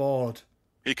about the board.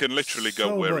 He can literally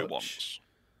go where he wants.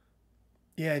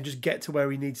 Yeah, and just get to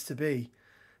where he needs to be.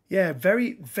 Yeah,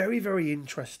 very, very, very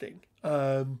interesting.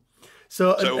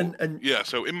 So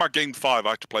in my game 5, I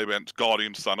had to play against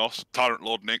Guardian Thanos, Tyrant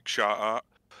Lord Nick, shout out,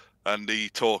 and he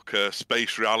took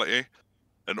Space Reality.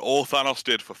 And all Thanos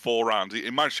did for 4 rounds, he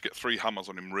managed to get 3 hammers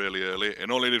on him really early,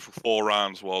 and all he did for 4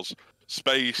 rounds was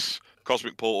Space,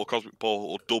 Cosmic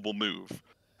Portal, double move.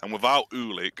 And without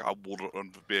Ulick, I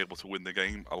wouldn't be able to win the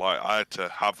game. I had to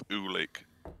have Ulick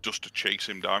just to chase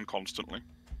him down constantly.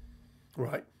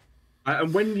 Right.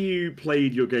 And when you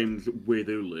played your games with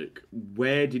Ulick,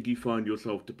 where did you find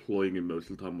yourself deploying him most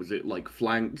of the time? Was it like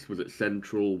flanks? Was it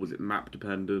central? Was it map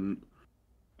dependent?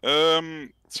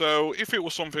 So if it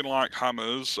was something like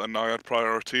hammers and I had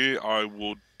priority, I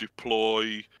would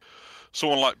deploy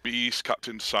someone like Beast,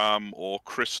 Captain Sam, or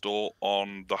Crystal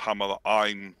on the hammer that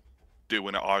I'm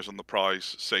doing at Eyes on the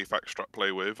Prize safe extract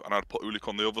play with, and I'd put Ulick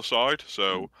on the other side.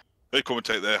 So they come and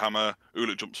take their hammer,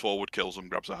 Ulick jumps forward, kills them,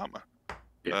 grabs a hammer.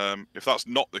 Yeah. If that's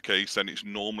not the case, then it's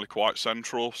normally quite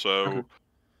central. So,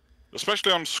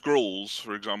 especially on scrolls,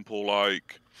 for example,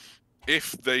 like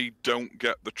if they don't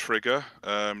get the trigger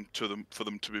for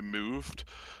them to be moved,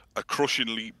 a Crushing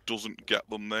Leap doesn't get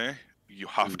them there. You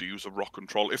have to use a Rock and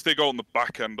Troll. If they go on the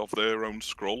back end of their own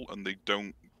scroll and they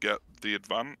don't get the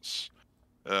advance,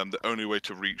 the only way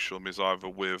to reach them is either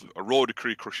with a Raw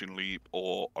Decree, Crushing Leap,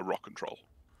 or a Rock and Troll.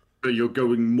 So you're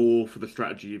going more for the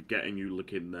strategy of getting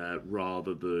Ulick in there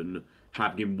rather than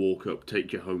having him walk up,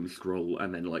 take your home scroll,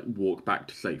 and then like walk back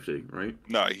to safety, right?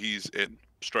 No, he's in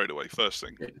straight away, first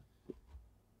thing. Yeah.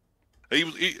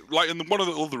 And one of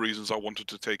the other reasons I wanted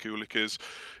to take Ulick is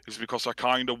because I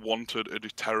kind of wanted a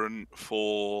deterrent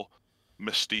for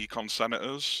Mystique on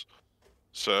Senators.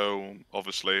 So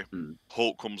obviously,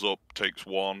 Hulk comes up, takes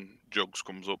one, Jugs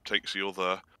comes up, takes the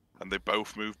other, and they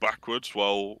both move backwards.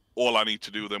 Well, all I need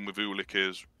to do then with Ulick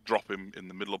is drop him in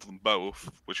the middle of them both,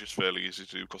 which is fairly easy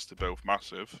to do because they're both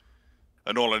massive.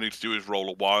 And all I need to do is roll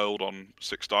a wild on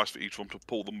 6 dice for each one to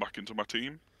pull them back into my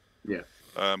team. Yeah.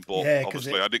 But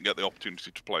obviously, I didn't get the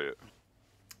opportunity to play it.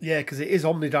 Yeah, because it is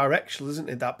omnidirectional, isn't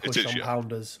it? That push on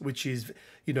Pounders, which is,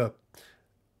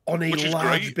 on a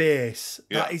large base,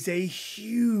 that is a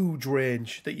huge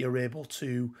range that you're able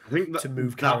to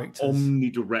move characters. That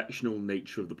omnidirectional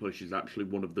nature of the push is actually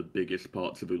one of the biggest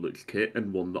parts of Ulick's kit,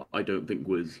 and one that I don't think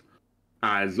was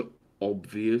as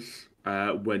obvious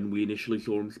when we initially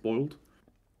saw him spoiled.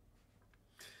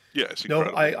 Yeah, it's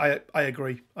incredible. No, I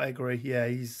agree. Yeah,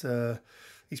 he's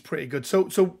pretty good. So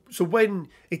when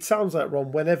it sounds like,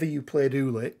 Ron, whenever you played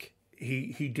Ulick,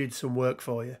 he did some work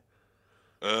for you.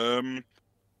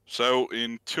 So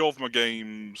in 2 of my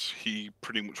games, he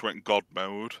pretty much went God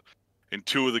mode. In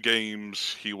 2 of the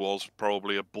games, he was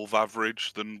probably above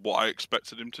average than what I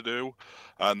expected him to do.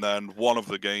 And then one of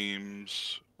the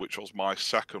games, which was my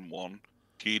second one,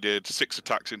 he did 6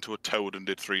 attacks into a toad and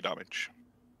did 3 damage.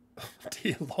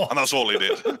 Dear Lord. And that's all he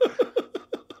did.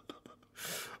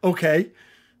 Okay.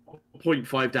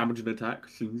 0.5 damage an attack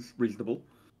seems reasonable.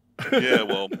 Yeah,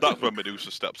 well, that's when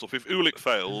Medusa steps up. If Ulick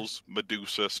fails,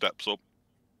 Medusa steps up.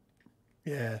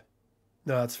 Yeah.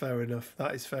 No, that's fair enough.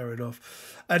 That is fair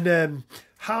enough. And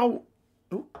how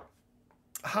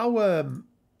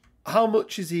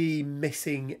much is he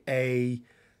missing a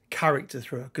character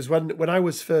throw? Because when I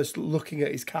was first looking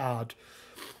at his card,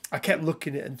 I kept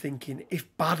looking at it and thinking, if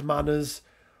Bad Manners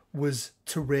was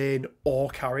terrain or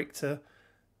character,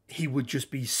 he would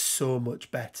just be so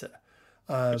much better.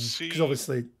 Because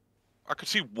obviously, I could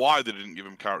see why they didn't give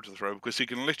him character throw, because he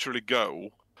can literally go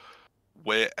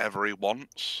wherever he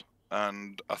wants.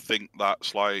 And I think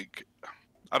that's like,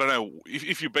 I don't know,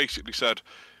 if you basically said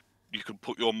you can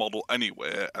put your model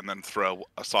anywhere and then throw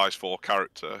a size 4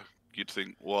 character, you'd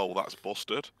think, well, that's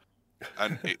busted.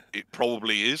 and it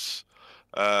probably is.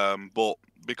 But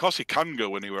because he can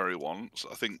go anywhere he wants,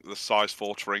 I think the size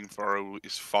 4 terrain throw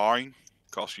is fine.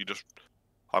 Because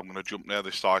I'm going to jump near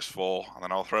this size 4, and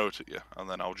then I'll throw it at you, and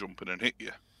then I'll jump in and hit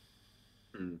you.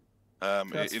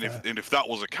 And if that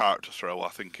was a character throw, I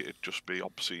think it'd just be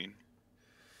obscene.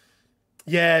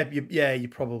 Yeah, you're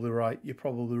probably right. You're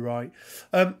probably right.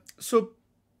 So,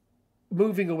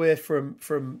 moving away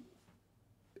from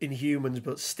Inhumans,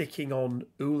 but sticking on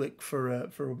Ulik for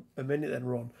a minute, then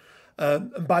Ron.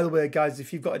 And by the way, guys,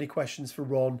 if you've got any questions for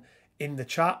Ron in the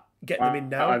chat, get them in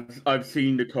now. I've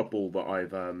seen a couple that I've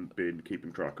been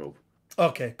keeping track of.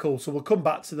 Okay, cool. So we'll come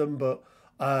back to them, but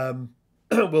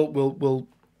we'll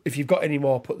if you've got any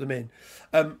more, put them in.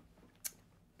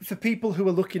 For people who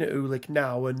are looking at Ulik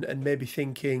now and maybe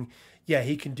thinking, yeah,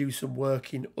 he can do some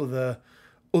work in other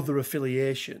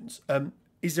affiliations.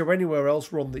 Is there anywhere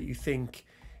else, Ron, that you think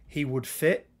he would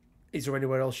fit? Is there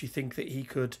anywhere else you think that he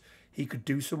could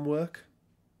do some work?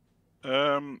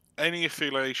 Any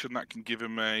affiliation that can give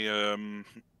him a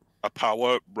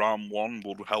power round 1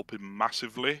 would help him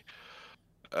massively.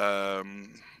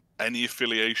 Any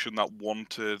affiliation that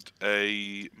wanted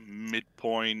a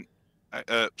midpoint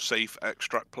safe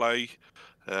extract play,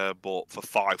 but for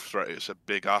 5 threat it's a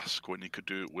big ask when you could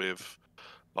do it with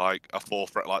like a 4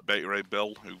 threat like Beta Ray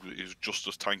Bill, who is just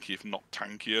as tanky, if not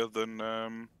tankier,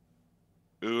 than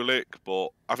Ulik. But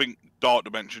I think Dark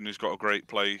Dimension has got a great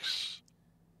place.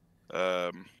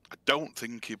 I don't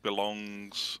think he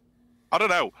belongs. I don't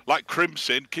know, like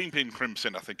Crimson, Kingpin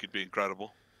Crimson. I think he'd be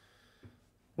incredible.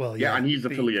 Well, yeah, and he's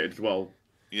affiliated as well.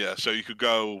 Yeah, so you could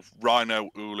go Rhino,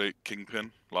 Ulik,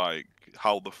 Kingpin. Like,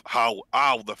 how the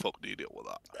fuck do you deal with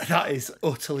that? That is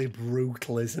utterly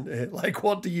brutal, isn't it? Like,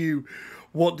 what do you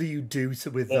do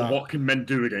with that? What can men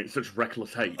do against such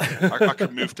reckless hate? I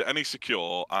can move to any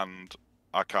secure, and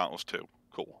I count as 2.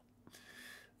 Cool.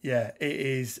 Yeah,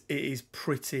 it is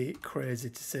pretty crazy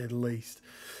to say the least.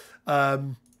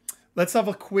 Let's have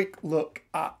a quick look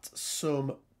at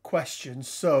some questions.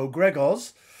 So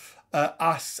Gregor's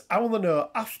asks, I want to know,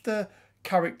 after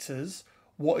characters,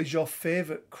 what is your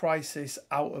favourite crisis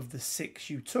out of the 6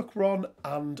 you took, Ron,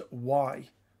 and why?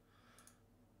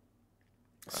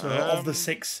 So of the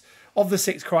six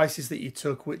crises that you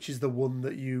took, which is the one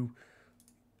that you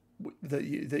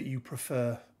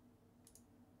prefer?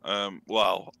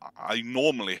 Well, I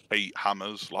normally hate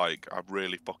hammers. Like, I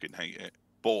really fucking hate it.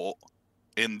 But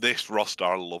in this roster,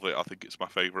 I love it. I think it's my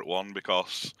favourite one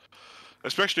because,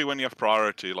 especially when you have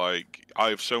priority, like, I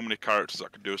have so many characters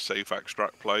that can do a safe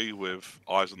extract play with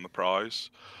Eyes on the Prize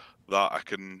that I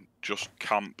can just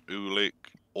camp Ulik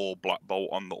or Black Bolt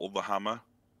on the other hammer.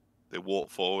 They walk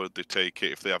forward, they take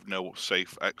it. If they have no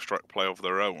safe extract play of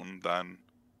their own, then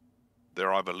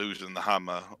they're either losing the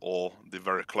hammer or they're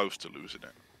very close to losing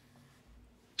it.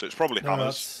 So it's probably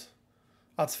hammers.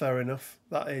 That's fair enough.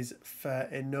 That is fair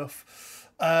enough.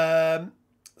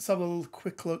 Let's have a little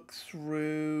quick look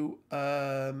through.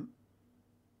 Where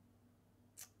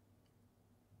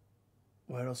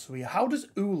else are we? How does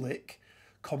Ulik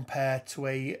compare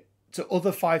to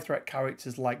other 5-threat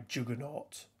characters like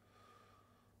Juggernaut?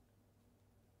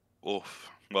 Oof.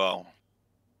 Well.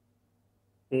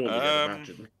 Yeah,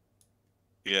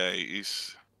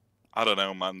 he's. I don't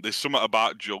know, man. There's something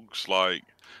about Jugs. Like,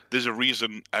 there's a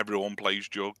reason everyone plays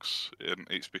Jugs, and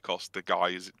it's because the guy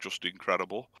is just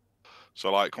incredible.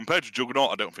 So, like, compared to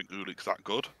Juggernaut, I don't think Ulik's that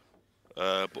good.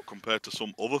 But compared to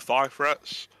some other 5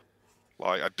 threats,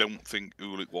 like, I don't think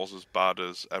Ulik was as bad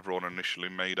as everyone initially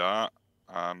made out.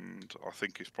 And I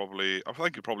think he probably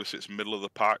sits middle of the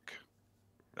pack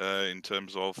in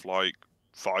terms of, like,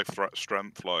 5 threat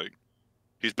strength. Like,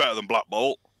 he's better than Black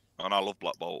Bolt, and I love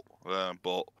Black Bolt.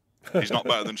 But he's not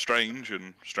better than Strange,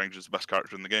 and Strange is the best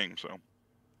character in the game. So,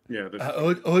 yeah.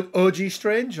 OG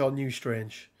Strange or New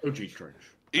Strange? OG Strange.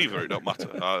 Either, it don't matter.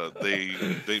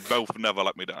 They both never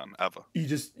let me down ever. You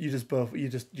just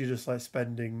like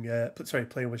spending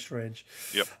playing with Strange.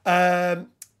 Yep.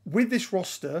 With this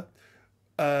roster,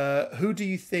 who do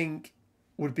you think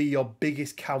would be your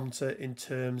biggest counter in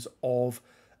terms of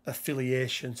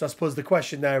affiliation? So I suppose the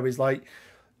question there is, like,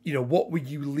 you know, what were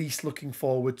you least looking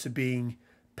forward to being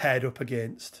paired up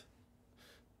against?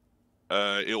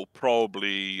 It'll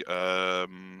probably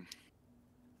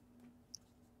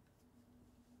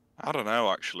I don't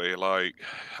know, actually. Like,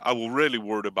 I was really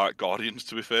worried about Guardians,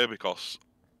 to be fair, because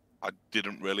I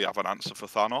didn't really have an answer for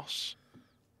Thanos.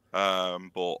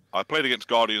 But I played against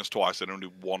Guardians twice, and only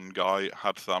one guy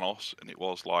had Thanos, and it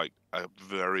was like a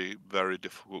very, very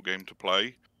difficult game to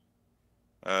play.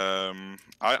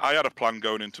 I had a plan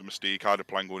going into Mystique. I had a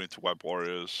plan going into Web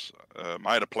Warriors.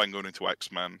 I had a plan going into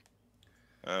X-Men.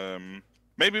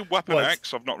 Maybe Weapon Well,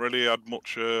 X. I've not really had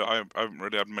much. I haven't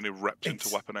really had many reps into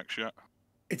Weapon X yet.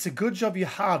 It's a good job you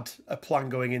had a plan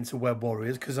going into Web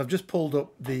Warriors, because I've just pulled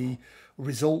up the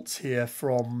results here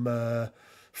from the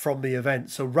event.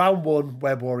 So round 1,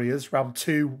 Web Warriors. Round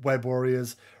 2, Web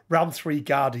Warriors. Round 3,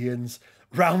 Guardians.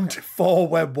 Round 4,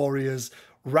 Web Warriors.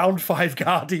 Round 5,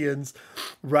 Guardians.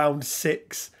 Round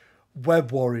 6,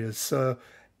 Web Warriors. So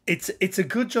it's a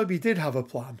good job you did have a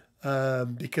plan,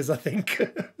 because I think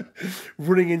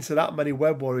running into that many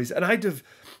Web Warriors, and I'd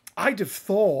have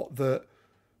thought that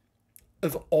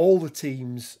of all the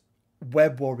teams,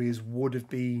 Web Warriors would have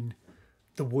been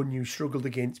the one you struggled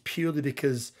against, purely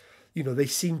because, you know, they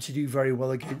seem to do very well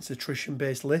against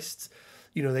attrition-based lists.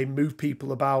 You know, they move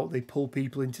people about, they pull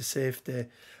people into safety.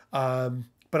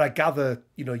 But I gather,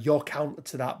 you know, your counter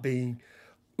to that being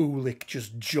Ulik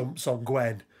just jumps on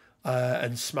Gwen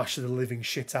and smashes the living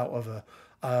shit out of her,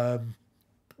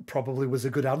 probably was a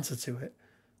good answer to it.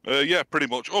 Yeah, pretty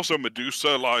much. Also,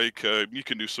 Medusa, like, you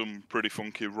can do some pretty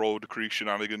funky roll decree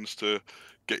shenanigans to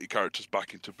get your characters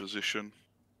back into position.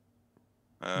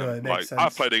 No, it makes like, sense.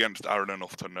 I've played against Aaron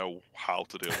enough to know how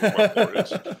to deal with Web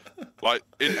Warriors. Like,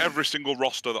 in every single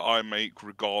roster that I make,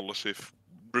 regardless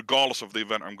of the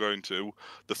event I'm going to,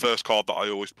 the first card that I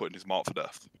always put in is Mark for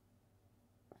Death.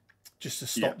 Just to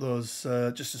stop those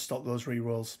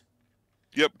rerolls.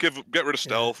 Yep, get rid of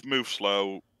stealth, move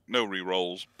slow, no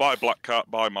rerolls. Buy Black Cat,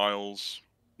 buy Miles,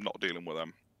 not dealing with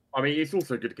them. I mean, it's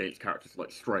also good against characters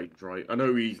like Strange, right? I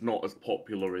know he's not as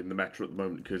popular in the meta at the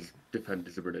moment because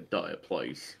defenders are in a dire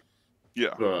place.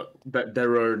 Yeah. But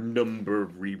there are a number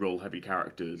of reroll heavy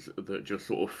characters that just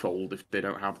sort of fold if they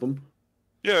don't have them.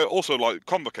 Yeah, also, like,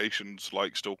 Convocation's,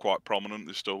 like, still quite prominent.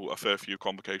 There's still a fair few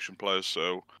Convocation players,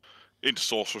 so into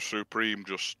Sorcerer Supreme,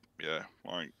 just, yeah,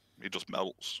 like, he just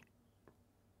melts.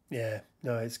 Yeah,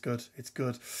 no, it's good. It's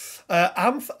good.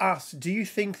 Amph asked, do you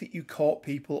think that you caught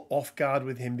people off guard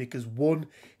with him because, 1,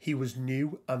 he was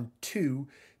new, and 2,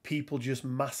 people just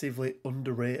massively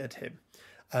underrated him?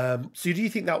 So do you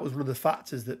think that was one of the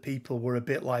factors that people were a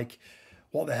bit like,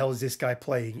 what the hell is this guy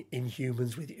playing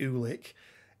Inhumans with Ulik?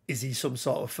 Is he some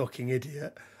sort of fucking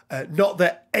idiot? Not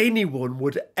that anyone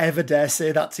would ever dare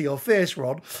say that to your face,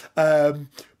 Ron.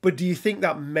 But do you think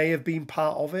that may have been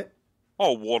part of it?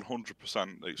 Oh,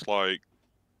 100%. It's like,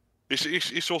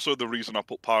 it's also the reason I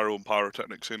put Pyro and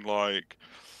Pyrotechnics in. Like,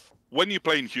 when you're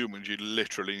playing Humans, you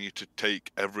literally need to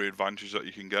take every advantage that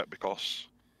you can get because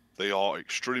they are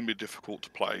extremely difficult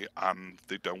to play and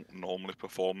they don't normally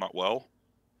perform that well.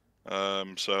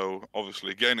 So,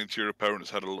 obviously, getting into your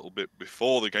opponent's head a little bit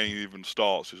before the game even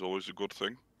starts is always a good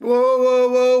thing.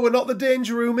 Whoa, we're not the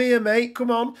danger room here, mate.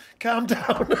 Come on, calm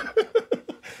down.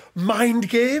 Mind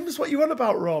games? What you on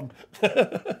about, Ron?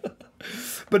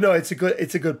 But no, it's a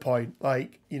good point.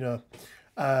 Like,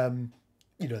 to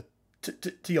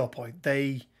your point,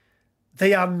 they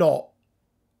are not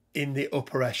in the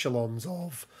upper echelons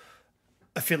of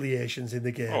affiliations in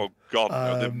the game. Oh God,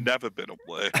 no, they've never been up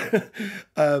there.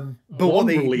 But what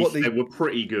they were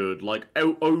pretty good. Like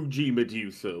OG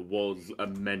Medusa was a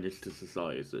menace to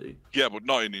society. Yeah, but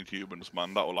not in Inhumans,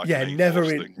 man. That was like never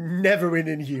in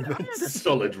Inhumans.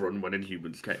 Solid run when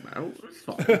Inhumans came out. It was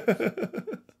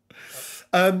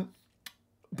fine.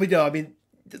 But no, I mean,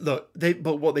 look,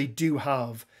 but what they do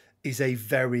have is a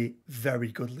very, very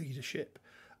good leadership.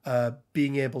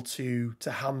 Being able to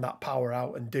hand that power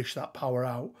out and dish that power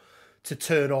out to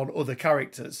turn on other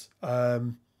characters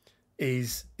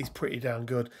is pretty damn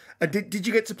good. And did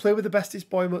you get to play with the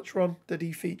Bestest Boy much, Ron? Did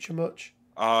he feature much?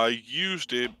 I used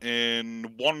him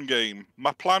in one game.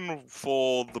 My plan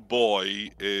for the boy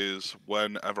is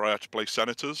whenever I have to play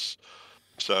Senators.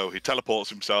 So he teleports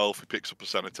himself, he picks up a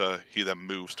Senator, he then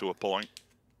moves to a point.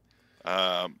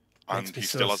 And he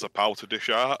still has a power to dish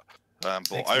out.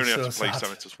 But I only have to play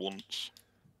Senators once.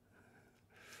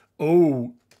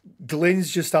 Oh, Glyn's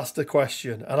just asked a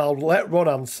question, and I'll let Ron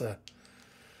answer.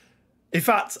 In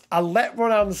fact, I'll let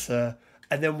Ron answer,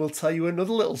 and then we'll tell you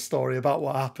another little story about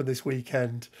what happened this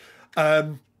weekend.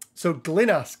 So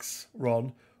Glyn asks,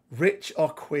 Ron, Rich or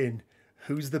Quinn,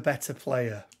 who's the better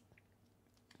player?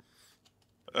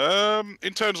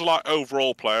 In terms of like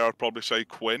overall player, I'd probably say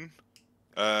Quinn.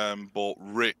 But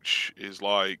Rich is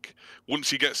like, once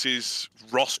he gets his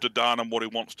roster down and what he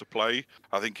wants to play,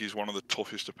 I think he's one of the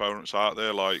toughest opponents out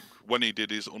there. Like when he did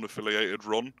his unaffiliated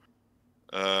run,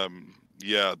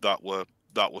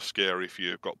 that was scary if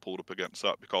you got pulled up against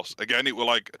that, because again it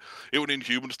was an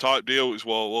Inhumans type deal. It was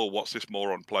well, what's this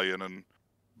moron playing, and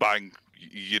bang,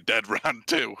 you're dead round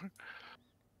two.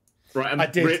 Right,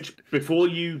 and Rich, before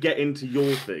you get into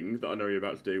your thing that I know you're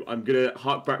about to do, I'm going to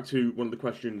hark back to one of the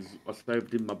questions I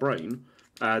saved in my brain.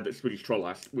 that Swedish Troll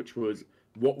asked, which was,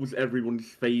 what was everyone's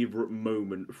favourite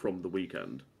moment from the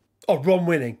weekend? Oh, Ron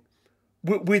winning.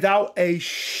 Without a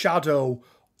shadow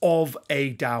of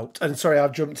a doubt. And sorry,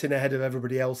 I've jumped in ahead of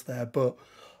everybody else there, but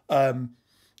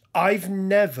I've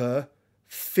never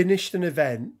finished an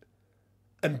event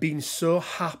and been so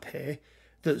happy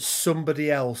that somebody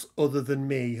else other than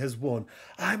me has won.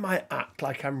 I might act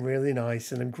like I'm really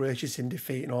nice and I'm gracious in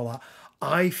defeat and all that.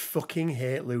 I fucking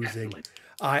hate losing. Definitely.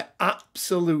 I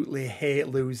absolutely hate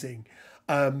losing.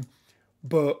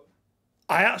 But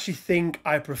I actually think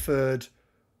I preferred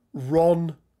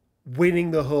Ron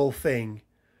winning the whole thing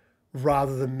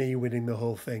rather than me winning the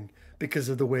whole thing because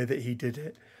of the way that he did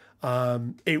it.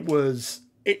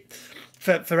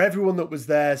 For everyone that was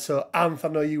there. So Anth, I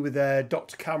know you were there.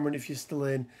 Dr. Cameron, if you're still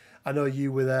in, I know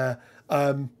you were there.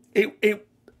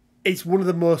 It's one of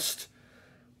the most.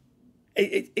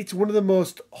 It's one of the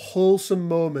most wholesome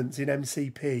moments in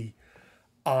MCP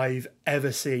I've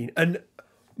ever seen, and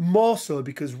more so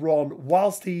because Ron,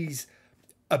 whilst he's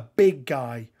a big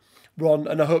guy, Ron,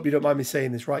 and I hope you don't mind me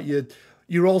saying this, right?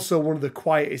 You're also one of the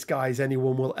quietest guys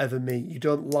anyone will ever meet. You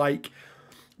don't like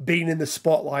being in the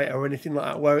spotlight or anything like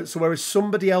that. Whereas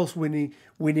somebody else winning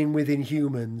with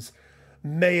Inhumans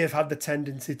may have had the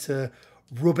tendency to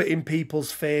rub it in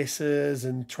people's faces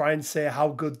and try and say how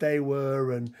good they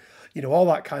were and, you know, all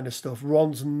that kind of stuff.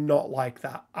 Ron's not like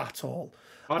that at all.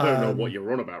 I don't know what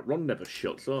you're on about. Ron never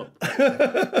shuts up.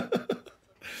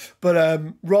 But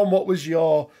Ron, what was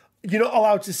your... You're not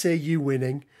allowed to say you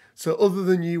winning. So other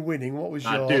than you winning, what was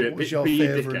your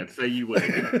favourite? Say you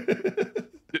winning.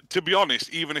 To be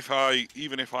honest, even if I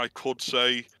could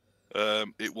say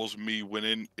it was me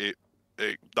winning,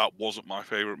 that wasn't my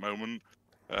favourite moment.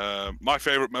 My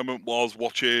favourite moment was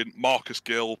watching Marcus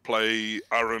Gill play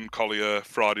Aaron Collier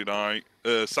Saturday night.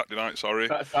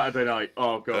 Saturday night.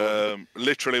 Oh god.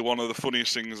 Literally one of the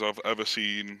funniest things I've ever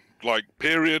seen. Like,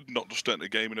 period. Not just at a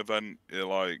gaming event.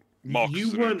 Like, Marcus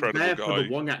is an incredible guy. You weren't there for the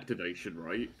Wong activation,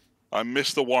 right? I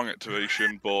missed the Wong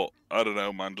activation, but I don't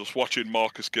know, man. Just watching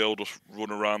Marcus Gill just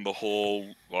run around the hall,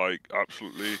 like,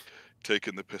 absolutely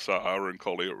taking the piss out of Aaron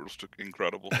Collier, it was just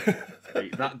incredible.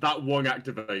 that Wong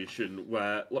activation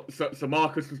where so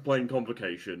Marcus was playing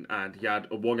Convocation and he had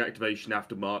a Wong activation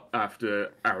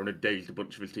after Aaron had dazed a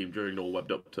bunch of his team during an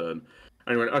all-webbed upturn. And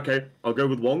he went, okay, I'll go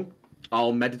with Wong.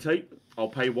 I'll meditate. I'll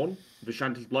pay one.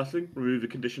 Vishanti's Blessing. Remove the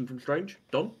condition from Strange.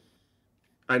 Done.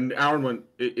 And Aaron went,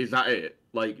 is that it?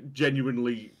 Like,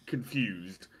 genuinely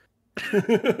confused.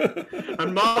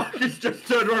 And Marcus just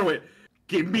turned around and went,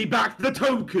 give me back the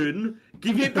token!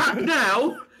 Give it back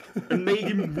now! And made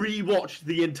him re-watch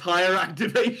the entire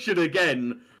activation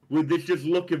again with this just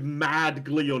look of mad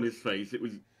glee on his face. It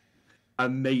was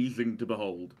amazing to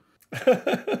behold.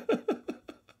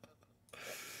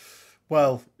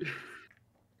 Well,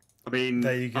 I mean,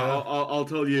 there you go. I'll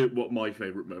tell you what my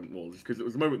favourite moment was, because it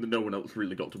was a moment that no one else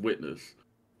really got to witness,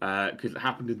 because it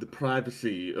happened in the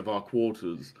privacy of our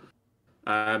quarters.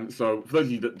 So, for those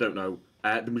of you that don't know,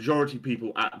 the majority of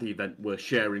people at the event were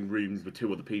sharing rooms with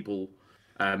two other people.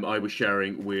 I was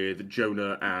sharing with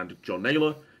Jonah and John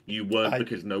Naylor. You weren't,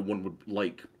 because no one would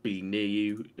like be near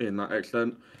you in that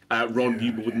extent. Ron,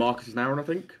 you were with Marcus and Aaron, I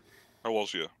think? I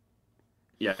was, yeah.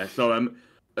 Yeah, so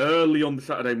early on the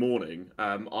Saturday morning,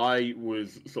 I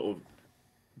was sort of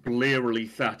blearily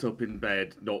sat up in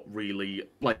bed, not really,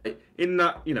 like, in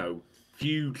that, you know,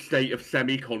 fugue state of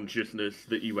semi-consciousness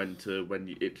that you enter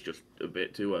when it's just a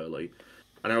bit too early.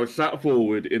 And I was sat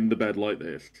forward in the bed like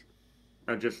this,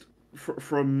 and just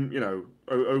from, you know,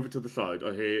 over to the side,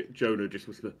 I hear Jonah just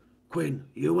whisper, Quinn,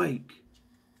 you awake?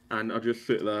 And I just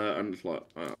sit there, and it's like,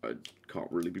 I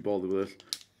can't really be bothered with this.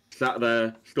 Sat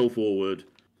there, still forward,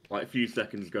 like a few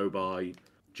seconds go by,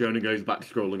 Jonah goes back to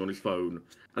scrolling on his phone,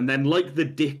 and then, like the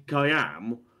dick I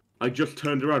am, I just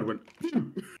turned around and went,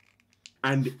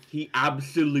 and he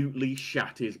absolutely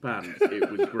shat his pants. It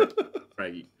was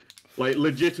great. Like,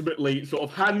 legitimately, sort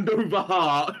of hand over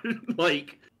heart,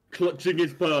 like, clutching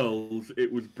his pearls.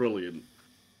 It was brilliant.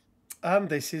 And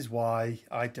this is why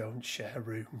I don't share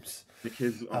rooms.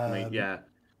 Because, I mean, yeah.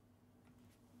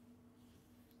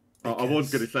 I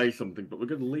was going to say something, but we're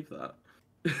going to leave that.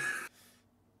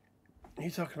 Are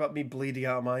you talking about me bleeding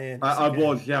out of my ear? I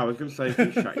was, yeah. I was going to say, if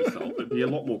you shat yourself, it'd be a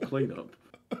lot more cleanup.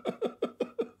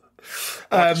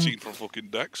 Like a scene from fucking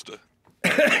Dexter.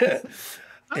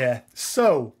 Yeah.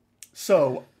 So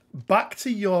back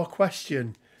to your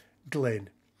question, Glyn.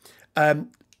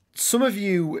 Some of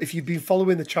you, if you've been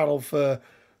following the channel for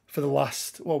the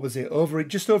last, what was it,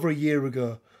 just over a year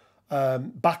ago,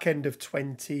 back end of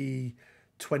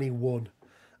 2021,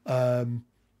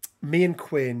 me and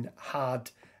Quinn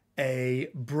had a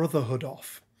Brotherhood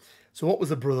off. So what was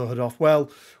the Brotherhood off? Well,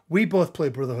 we both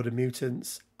played Brotherhood of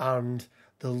Mutants, and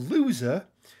the loser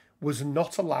was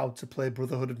not allowed to play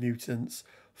Brotherhood of Mutants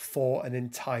for an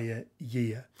entire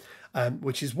year.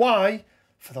 Which is why,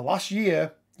 for the last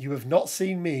year, you have not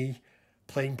seen me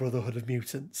playing Brotherhood of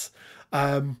Mutants.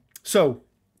 So,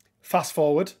 fast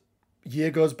forward, year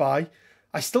goes by.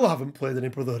 I still haven't played any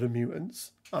Brotherhood of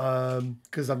Mutants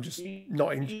because I'm just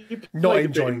not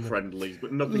enjoying them. Friendlies,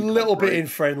 but nothing. A little bit in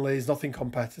friendlies, nothing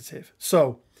competitive.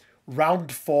 So,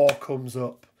 round 4 comes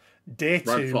up. Day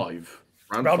 2. Round 5.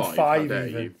 Round 5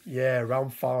 even. Yeah,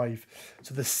 round 5.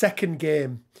 So the second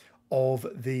game of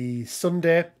the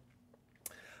Sunday.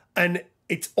 And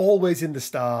it's always in the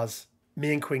stars.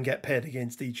 Me and Quinn get paired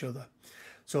against each other.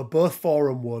 So both 4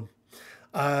 and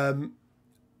 1.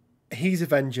 He's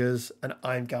Avengers and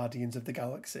I'm Guardians of the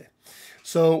Galaxy.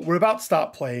 So we're about to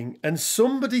start playing and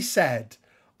somebody said,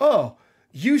 oh,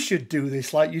 you should do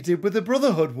this like you did with the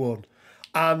Brotherhood one.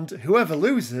 And whoever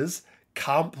loses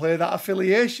can't play that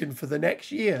affiliation for the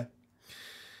next year.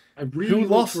 I really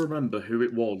want to remember who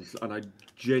it was, and I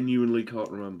genuinely can't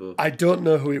remember. I don't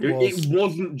know who it was. It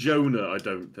wasn't Jonah, I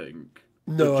don't think.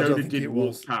 No, but I don't think did it walk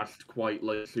was. past quite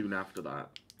late soon after that.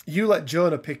 You let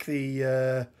Jonah pick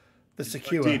the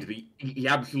secure. I did. He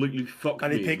absolutely fucked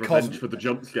and he me. Picked Revenge for the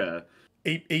jump scare.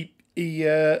 He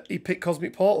picked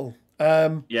Cosmic Portal.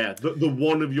 Yeah, the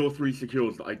one of your 3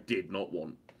 secures that I did not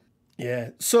want.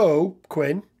 Yeah. So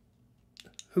Quinn,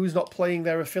 who's not playing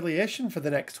their affiliation for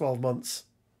the next 12 months?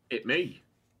 It me.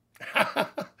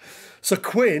 So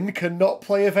Quinn cannot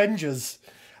play Avengers.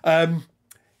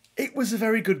 It was a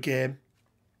very good game.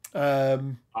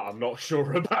 I'm not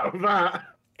sure about that.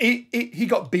 He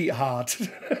got beat hard.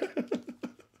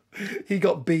 He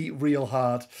got beat real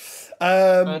hard.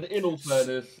 And in all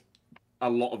fairness, a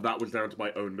lot of that was down to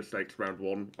my own mistakes round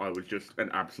 1. I was just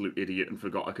an absolute idiot and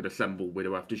forgot I could assemble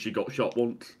Widow after she got shot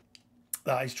once.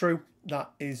 That is true.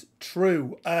 That is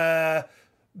true.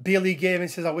 BLE Gaming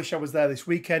says, I wish I was there this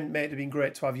weekend. Mate, it'd have been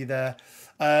great to have you there.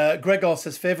 Gregor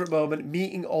says, favourite moment,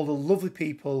 meeting all the lovely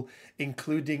people,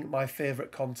 including my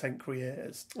favourite content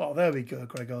creators. Oh, there we go,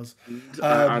 Gregor's.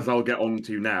 As I'll get on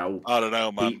to now. I don't know,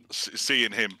 man.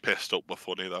 Seeing him pissed up was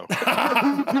funny, though.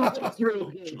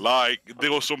 Like,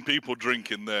 there were some people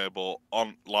drinking there, but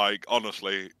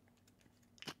honestly,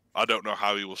 I don't know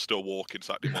how he was still walking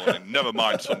Saturday morning. Never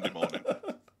mind Sunday morning.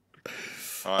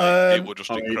 It was just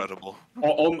incredible.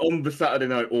 On the Saturday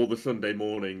night or the Sunday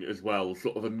morning as well,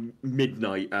 sort of a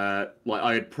midnight, like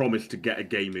I had promised to get a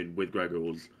game in with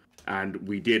Gregor's, and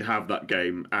we did have that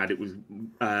game, and it was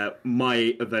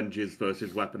my Avengers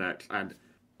versus Weapon X, and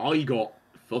I got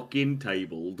fucking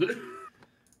tabled.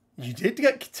 You did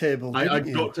get tabled, I didn't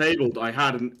you? got tabled. I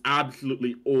had an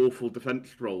absolutely awful defense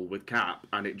roll with Cap,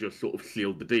 and it just sort of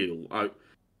sealed the deal. I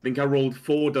think I rolled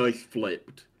 4 dice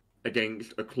flipped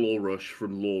against a claw rush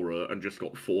from Laura and just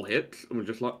got 4 hits, and was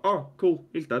just like, oh, cool,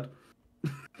 he's dead.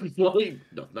 Like, nothing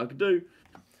I could do.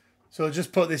 So I'll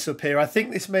just put this up here. I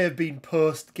think this may have been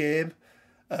post-game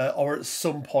or at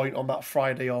some point on that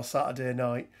Friday or Saturday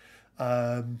night.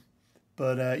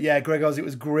 But yeah, Gregors, it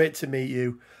was great to meet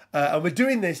you. And we're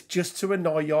doing this just to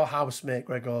annoy your housemate,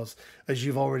 Gregors, as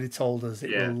you've already told us.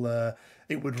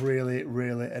 It would really,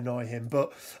 really annoy him.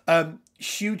 But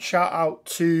huge shout out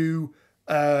to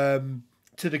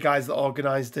the guys that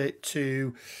organised it.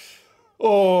 This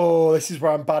is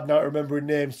where I'm bad now at remembering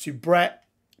names. To Brett,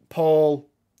 Paul,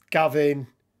 Gavin,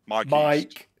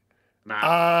 Mike,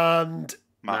 and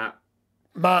Matt.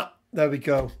 There we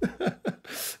go.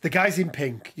 The guys in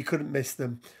pink. You couldn't miss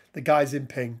them. The guys in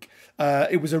pink.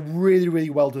 It was a really, really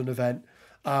well done event.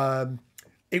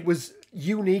 It was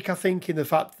unique, I think, in the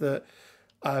fact that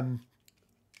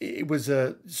it was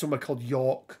somewhere called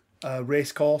York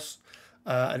Racecourse,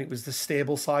 and it was the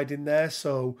stable side in there.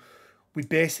 So we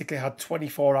basically had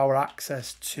 24-hour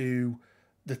access to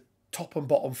the top and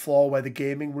bottom floor where the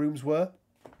gaming rooms were.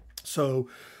 So,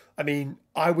 I mean,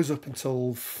 I was up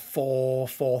until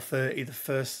 4:30 the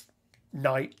first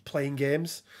night playing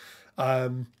games.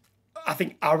 I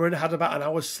think Aaron had about an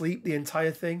hour's sleep the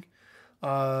entire thing.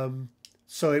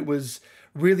 So it was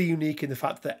really unique in the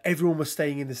fact that everyone was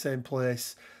staying in the same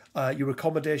place. Your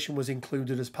accommodation was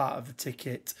included as part of the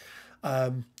ticket.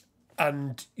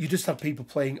 And you just had people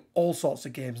playing all sorts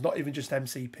of games, not even just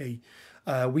MCP.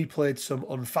 We played some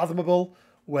Unfathomable,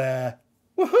 where,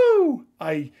 woohoo,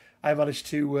 I managed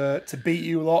to beat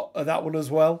you a lot of that one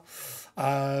as well.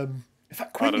 In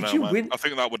fact, Quinn, did you win? I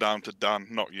think that were down to Dan,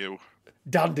 not you.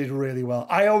 Dan did really well.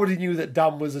 I already knew that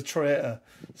Dan was a traitor,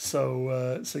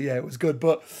 so yeah, it was good.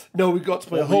 But no, we got to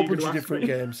play a whole bunch of different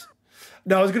games.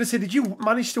 No, I was going to say, did you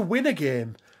manage to win a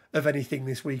game of anything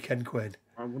this weekend, Quinn?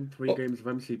 I won 3 games of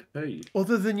MCP.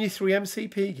 Other than your 3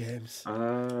 MCP games?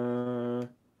 I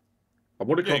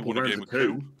won a couple won a rounds game of of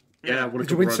coup. coup. Yeah, I won a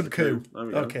Did you couple win rounds some of coup? There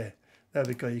we go. Okay, there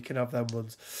we go. You can have them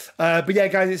ones. But yeah,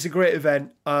 guys, it's a great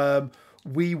event.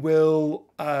 We will.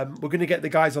 We're going to get the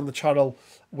guys on the channel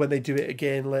when they do it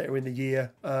again later in the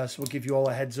year. So we'll give you all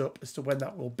a heads up as to when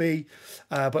that will be.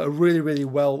 But a really, really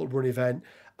well run event,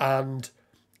 and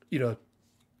you know,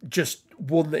 just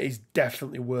one that is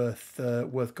definitely worth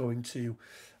going to,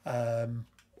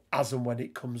 as and when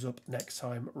it comes up next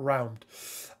time round.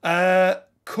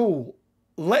 Cool.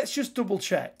 Let's just double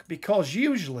check, because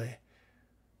usually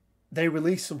they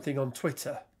release something on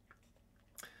Twitter,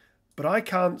 but I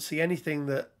can't see anything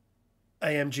that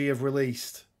AMG have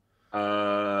released.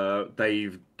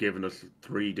 They've given us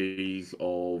 3Ds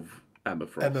of Emma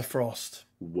Frost. Emma Frost.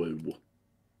 Woo.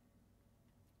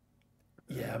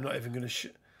 Yeah, I'm not even going to.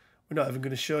 We're not even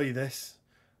going to show you this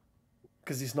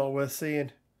because it's not worth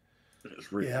seeing.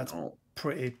 It's really it's not.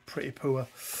 pretty poor.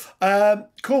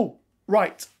 Cool.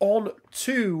 Right, on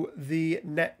to the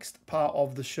next part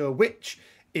of the show, which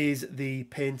is the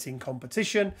painting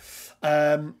competition.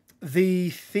 The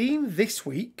theme this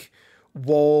week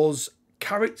was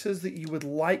characters that you would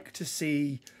like to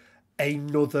see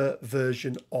another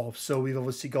version of. So we've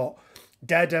obviously got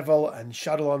Daredevil and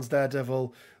Shadowlands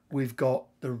Daredevil. We've got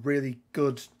the really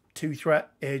good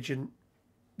 2-threat Agent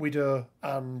Widow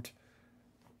and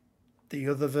the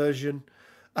other version.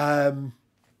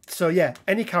 So yeah,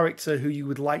 any character who you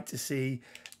would like to see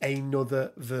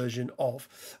another version of.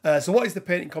 So what is the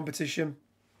painting competition?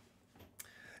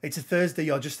 It's a Thursday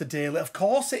or just a day late. Of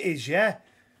course it is, yeah.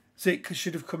 So it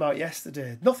should have come out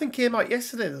yesterday. Nothing came out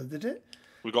yesterday though, did it?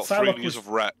 We got Psylocke 3Ds of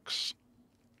Rex.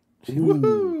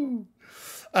 Woohoo!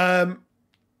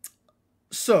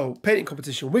 So, painting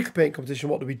competition, weekly painting competition,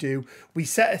 what do? We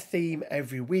set a theme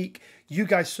every week. You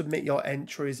guys submit your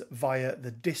entries via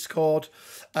the Discord.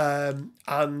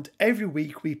 And every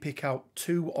week we pick out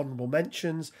 2 honourable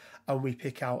mentions and we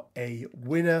pick out a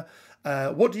winner.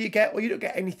 What do you get? Well, you don't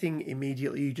get anything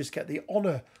immediately. You just get the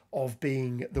honour of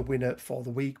being the winner for the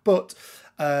week. But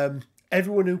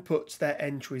everyone who puts their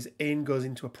entries in goes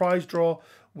into a prize draw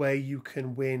where you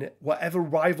can win whatever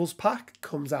Rivals pack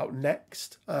comes out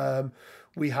next.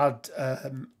 We had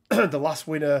the last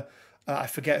winner, I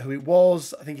forget who it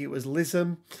was. I think it was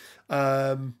Lism.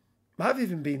 Might have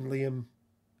even been Liam.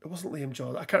 It wasn't Liam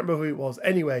Jordan. I can't remember who it was.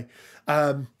 Anyway,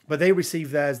 but they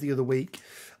received theirs the other week.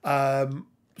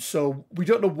 So we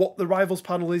don't know what the Rivals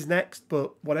panel is next,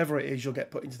 but whatever it is, you'll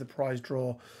get put into the prize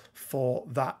draw for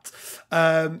that.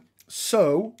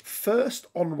 So first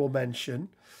honourable mention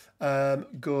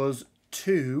goes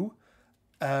to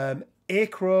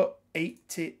Acro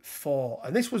 84,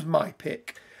 and this was my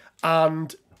pick,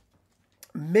 and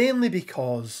mainly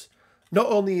because not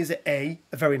only is it a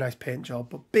very nice paint job,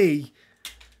 but B,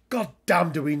 god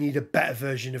damn do we need a better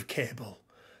version of Cable.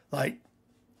 Like,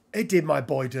 it did my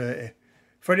boy dirty.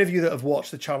 For any of you that have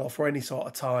watched the channel for any sort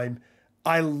of time,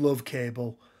 I love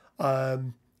Cable,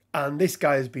 and this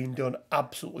guy has been done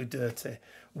absolutely dirty.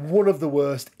 One of the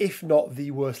worst, if not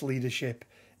the worst leadership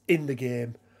in the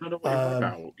game. I don't know what you're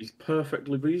about. He's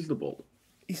perfectly reasonable.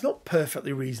 He's not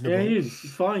perfectly reasonable. Yeah, he is.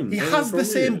 He's fine. He has the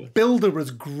same builder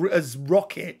as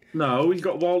Rocket. No, he's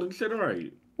got Wild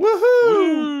Incinerate. Woohoo!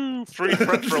 Woo! Free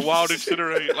prep for a Wild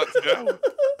Incinerate. Let's go.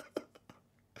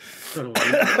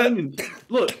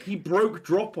 Look, he broke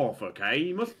Drop Off, okay?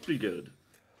 He must be good.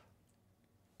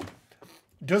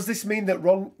 Does this mean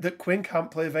that Quinn can't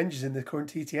play Avengers in the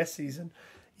current TTS season?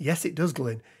 Yes, it does,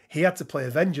 Glyn. He had to play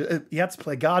Avengers. He had to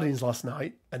play Guardians last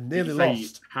night and nearly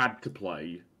lost. He had to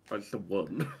play. That's the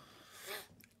one.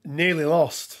 Nearly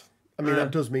lost. I mean,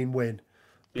 that does mean win.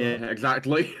 Yeah,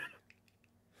 exactly.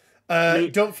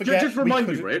 Don't forget. Just remind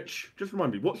me, Rich. Just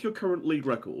remind me. What's your current league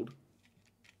record?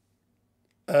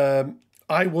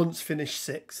 I once finished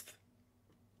 6th.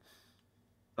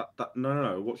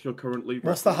 No. What's your current league record?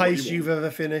 What's the highest you've ever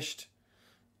finished?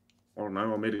 I don't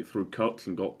know. I made it through cuts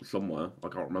and got somewhere. I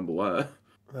can't remember where.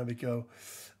 There we go.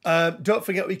 Don't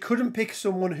forget, we couldn't pick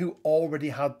someone who already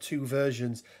had 2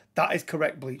 versions. That is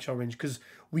correct, Bleach Orange, because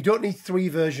we don't need 3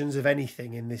 versions of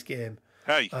anything in this game.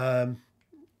 Hey,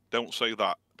 don't say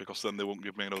that, because then they won't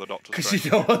give me another Doctor Strange.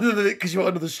 Because you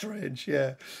want another Strange,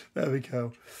 yeah. There we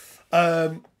go.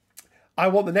 I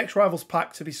want the next Rivals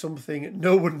pack to be something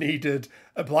no one needed,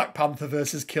 a Black Panther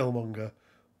versus Killmonger.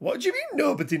 What do you mean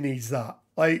nobody needs that?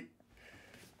 Like,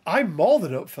 I'm more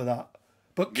than up for that.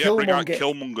 But yeah, bring out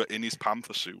Killmonger in his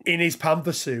Panther suit. In his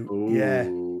Panther suit, Ooh. yeah.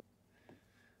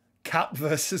 Cap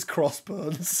versus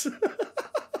Crossbones.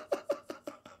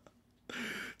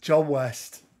 John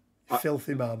West.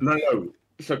 Filthy man. No.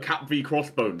 So Cap v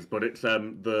Crossbones, but it's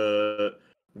the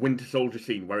Winter Soldier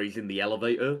scene where he's in the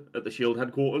elevator at the Shield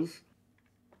headquarters.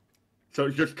 So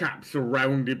it's just Cap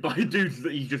surrounded by dudes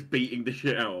that he's just beating the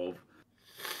shit out of.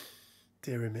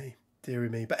 Deary me. Deary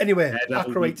me. But anyway,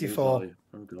 Acro 84.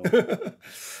 Oh, God.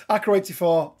 Acro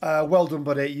 84, well done,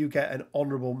 buddy. You get an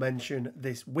honourable mention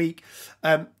this week.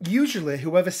 Usually,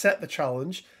 whoever set the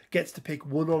challenge gets to pick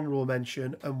one honourable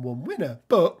mention and one winner.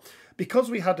 But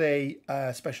because we had a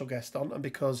special guest on and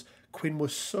because Quinn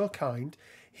was so kind,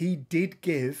 he did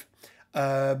give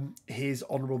his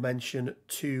honourable mention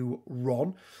to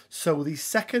Ron. So the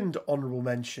second honourable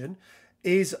mention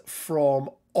is from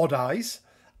Odd Eyes,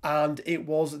 and it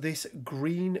was this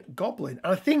Green Goblin.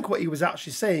 And I think what he was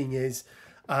actually saying is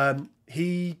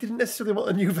he didn't necessarily want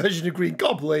a new version of Green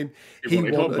Goblin. He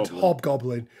wanted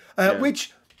Hobgoblin,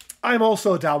 which I'm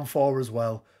also down for as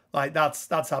well. Like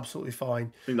that's absolutely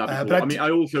fine. I think that'd be cool. I mean, I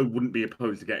also wouldn't be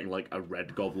opposed to getting like a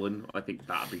Red Goblin. I think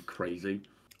that'd be crazy.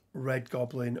 Red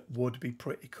Goblin would be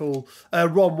pretty cool.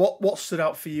 Ron, what stood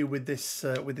out for you with this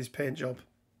paint job?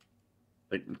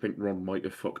 I think Ron might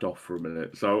have fucked off for a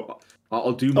minute, so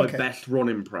I'll do my best Ron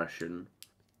impression.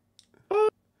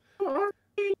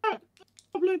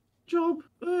 Goblin job.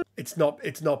 It's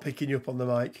not picking you up on the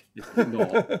mic. It's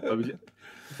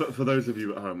not. For those of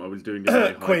you at home, I was doing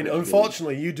a Quinn,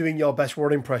 unfortunately, you doing your best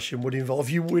Ron impression would involve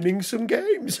you winning some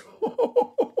games.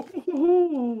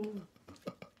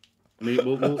 I mean,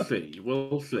 we'll see.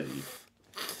 We'll see.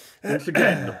 Once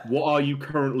again, what are you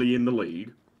currently in the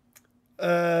league?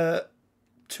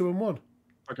 2-1.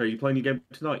 Okay, you playing your game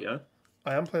tonight, yeah?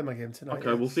 I am playing my game tonight.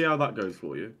 Okay, we'll see how that goes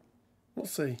for you. We'll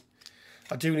see.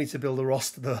 I do need to build a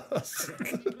roster, though.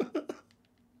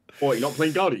 What, you're not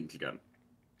playing Guardians again?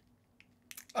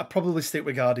 I'd probably stick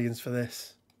with Guardians for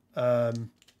this. I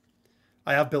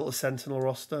have built a Sentinel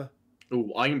roster.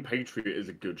 Oh, Iron Patriot is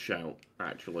a good shout,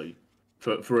 actually,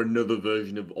 for another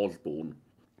version of Osborn.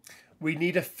 We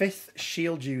need a 5th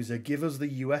shield user. Give us the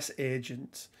US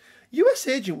Agent. US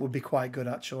Agent would be quite good,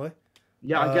 actually.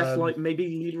 Yeah, I guess like maybe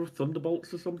leader of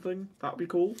Thunderbolts or something. That'd be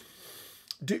cool.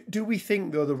 Do we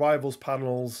think, though, the Rivals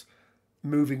panels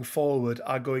moving forward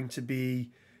are going to be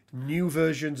new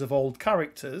versions of old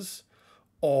characters,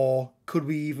 or could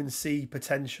we even see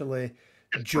potentially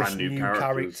just new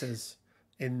characters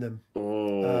in them?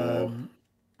 Oh,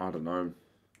 I don't know.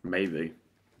 Maybe.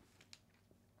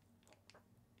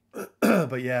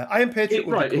 But yeah, Iron Patriot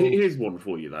would be cool. Here's one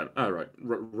for you then. All right,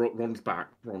 Ron's back.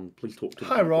 Ron, please talk to me.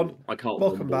 Hi, Ron. I can't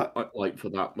Welcome back. Like for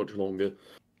that much longer.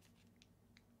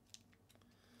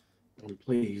 Ron,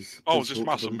 please. Oh, is this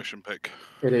my submission pick?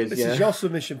 It is. This is your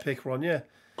submission pick, Ron. Yeah.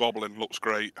 Goblin looks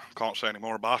great. Can't say any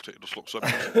more about it. It just looks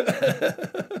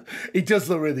amazing. He does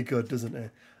look really good, doesn't he?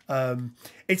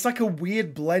 It's like a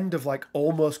weird blend of like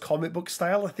almost comic book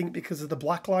style. I think because of the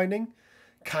black lining,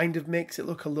 kind of makes it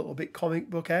look a little bit comic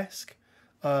book-esque,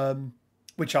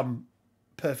 which I'm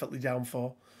perfectly down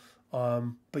for.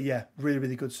 But yeah, really,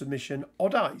 really good submission.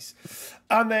 Odd Eyes.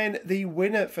 And then the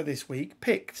winner for this week,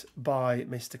 picked by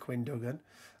Mr. Quinn Duggan,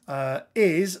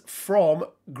 is from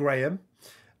Graham.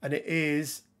 And it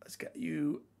is, let's get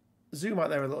you, zoom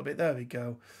out there a little bit. There we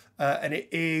go. And it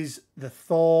is the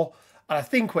Thor. And I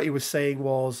think what he was saying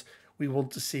was, we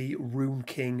want to see Rune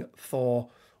King Thor,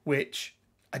 which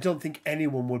I don't think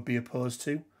anyone would be opposed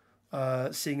to,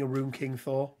 seeing a Rune King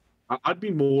Thor. I'd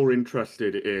be more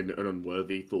interested in an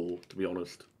Unworthy Thor, to be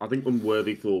honest. I think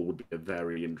Unworthy Thor would be a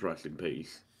very interesting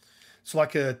piece. So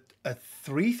like a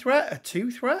 3-threat, a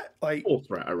 2-threat? Like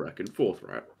 4-threat, I reckon.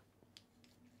 4-threat.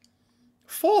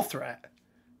 4-threat?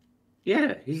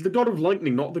 Yeah, he's the god of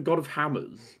lightning, not the god of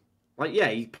hammers. Like, yeah,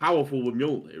 he's powerful with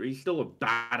Mjolnir. He's still a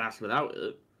badass without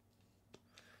it.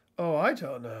 Oh, I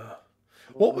don't know.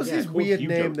 What was his weird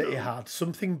name that he had?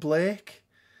 Something Blake?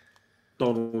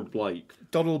 Donald Blake.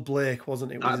 Donald Blake,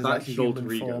 wasn't it? That's his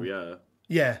alter ego, yeah.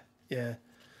 Yeah, yeah.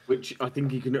 Which I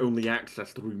think he can only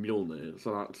access through Mjolnir,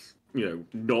 so that's,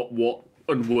 not what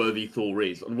Unworthy Thor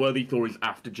is. Unworthy Thor is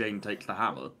after Jane takes the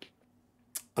hammer.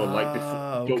 But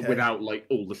without like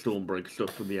all the Stormbreaker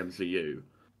stuff from the MCU.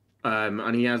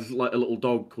 And he has like a little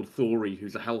dog called Thori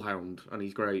who's a hellhound, and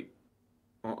he's great.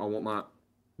 I want that.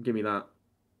 Give me that.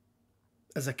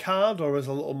 As a card or as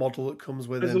a little model that comes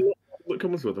with him? There's a little model that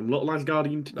comes with him. Little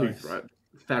Asgardian tooth, right?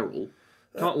 Feral.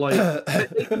 Can't like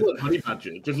Honey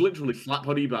Badger. Just literally slap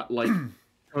Honey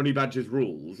Badger's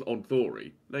rules on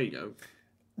Thori. There you go.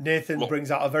 Nathan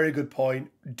brings out a very good point.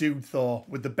 Dude Thor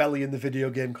with the belly and the video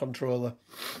game controller.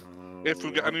 If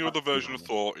we get any other version of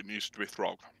Thor, it needs to be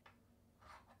Throg.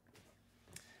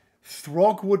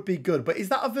 Throg would be good, but is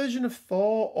that a version of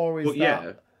Thor or is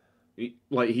that?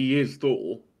 Yeah, he is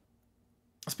Thor.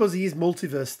 I suppose he is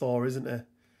multiverse Thor, isn't he?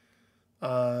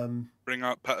 Bring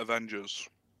out Pet Avengers.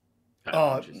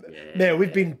 Mate,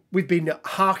 we've been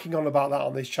harking on about that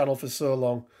on this channel for so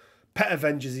long. Pet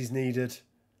Avengers is needed.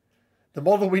 The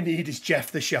model we need is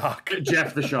Jeff the Shark.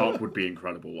 Jeff the Shark would be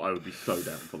incredible. I would be so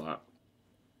down for that.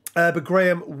 But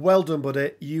Graham, well done,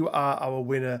 buddy. You are our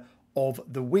winner of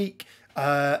the week.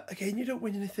 Again, you don't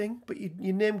win anything, but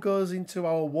your name goes into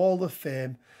our wall of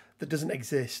fame that doesn't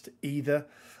exist either.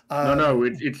 No,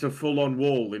 it's a full-on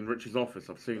wall in Rich's office.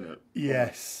 I've seen it.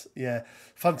 Yes, yeah.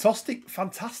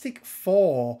 Fantastic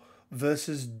Four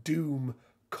versus Doom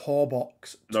Core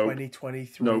Box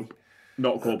 2023. Nope,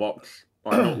 not Core Box.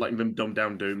 I'm not letting them dumb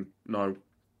down Doom. No.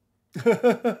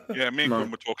 Yeah, me and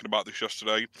Quinn were talking about this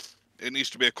yesterday. It needs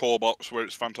to be a core box where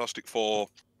it's Fantastic Four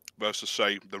versus,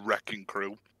 say, the Wrecking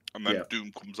Crew, and then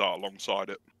Doom comes out alongside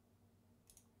it.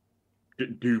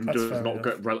 Doom does not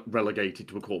get relegated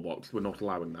to a core box. We're not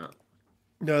allowing that.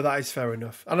 No, that is fair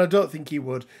enough. And I don't think he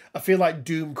would. I feel like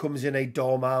Doom comes in a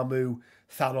Dormammu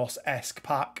Thanos-esque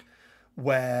pack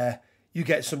where you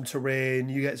get some terrain,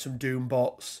 you get some Doom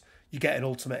bots, you get an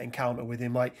ultimate encounter with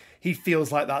him. Like, he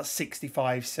feels like that $65,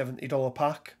 $70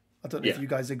 pack. I don't know if you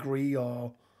guys agree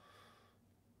or...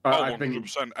 I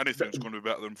 100%. Anything's going to be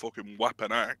better than fucking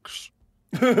Weapon X.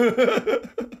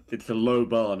 It's a low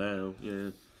bar now, yeah.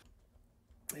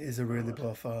 It is a really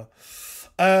Bofar.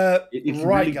 It's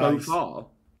right, really guys. Bofar.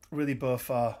 Really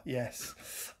Bofar, yes.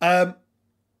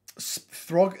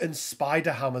 Throg and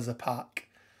Spider Hammer's a pack.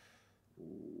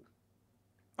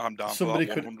 I'm down Somebody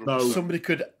for that. could, 100%. somebody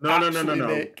could No. absolutely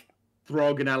make...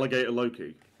 Throg and Alligator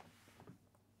Loki.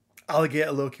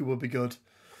 Alligator Loki would be good.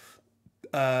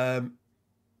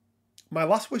 My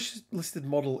last wish listed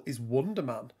model is Wonder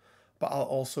Man, but I'll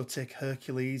also take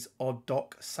Hercules or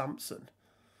Doc Samson.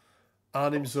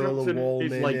 Arnim Zola Samson Wall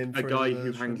is name like him a for guy an who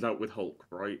version. hangs out with Hulk,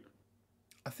 right?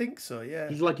 I think so, yeah.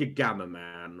 He's like a Gamma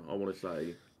Man, I want to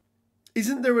say.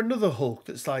 Isn't there another Hulk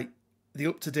that's like the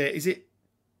up to date? Is it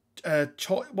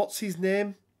what's his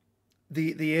name?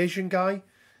 The Asian guy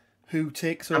who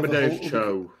takes over Amadeus Hulk?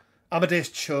 Cho. Amadeus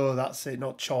Cho, that's it,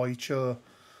 not Choi Cho.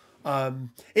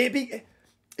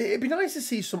 It'd be nice to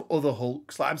see some other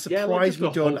Hulks. Like, I'm surprised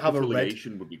we don't have a red.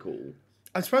 Would be cool.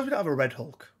 I'm surprised we don't have a red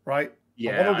Hulk, right?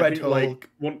 Yeah, I want a red think, Hulk.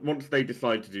 like, once they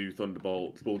decide to do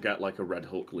Thunderbolts, we'll get like a red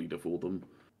Hulk leader for them.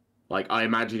 Like, I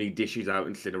imagine he dishes out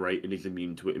Incinerate and is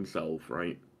immune to it himself,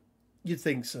 right? You'd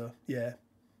think so, yeah.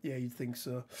 Yeah, you'd think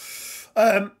so.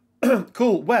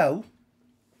 Cool. Well,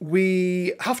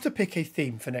 we have to pick a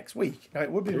theme for next week. Now,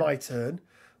 it would be my turn,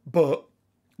 but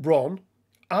Ron,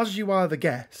 as you are the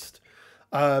guest,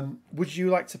 would you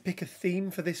like to pick a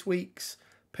theme for this week's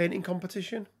painting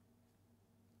competition?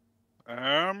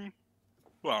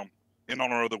 Well, in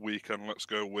honour of the weekend, let's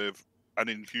go with an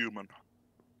Inhuman.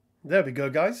 There we go,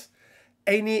 guys.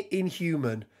 Any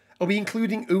Inhuman. Are we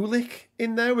including Ulik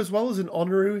in there as well as an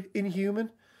honorary Inhuman?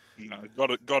 No,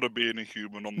 gotta be an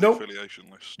Inhuman on the Nope.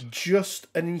 affiliation list. Just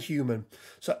an Inhuman.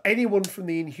 So anyone from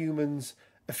the Inhumans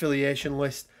affiliation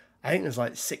list, I think there's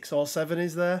like 6 or 7,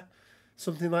 is there?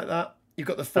 Something like that. You've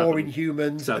got the 4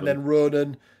 Inhumans, 7. and then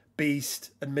Ronan,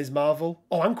 Beast, and Ms. Marvel.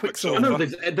 Oh, I'm Quicksilver. No,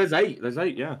 there's 8. There's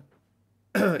 8, yeah.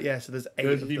 Yeah, so there's 8.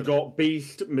 Because you've got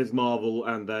Beast, Ms. Marvel,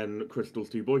 and then Crystal's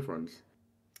 2 boyfriends.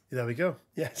 There we go.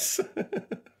 Yes.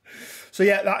 So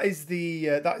yeah, that is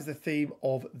the theme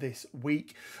of this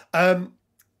week.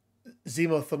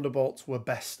 Zemo Thunderbolts were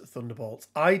best Thunderbolts.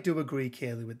 I do agree,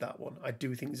 Kaylee, with that one. I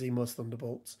do think Zemo's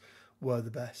Thunderbolts were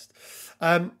the best.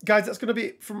 Guys, that's going to be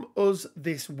it from us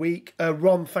this week.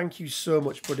 Ron, thank you so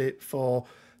much, buddy, for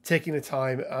taking the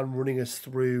time and running us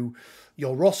through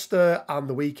your roster and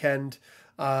the weekend.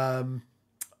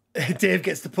 Dave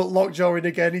gets to put Lockjaw in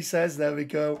again, he says. There we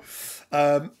go.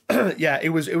 Yeah, it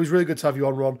was really good to have you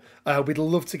on, Ron. We'd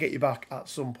love to get you back at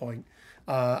some point.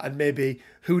 And maybe,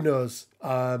 who knows,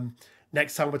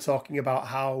 next time we're talking about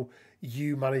how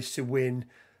you managed to win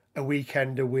a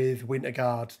weekender with Winter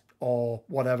Guard or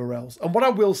whatever else. And what I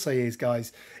will say is,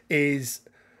 guys, is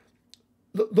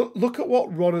look at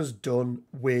what Ron has done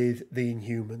with the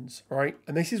Inhumans, right?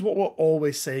 And this is what we're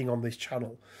always saying on this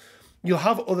channel. You'll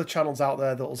have other channels out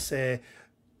there that will say,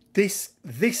 this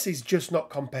is just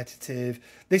not competitive.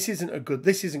 This isn't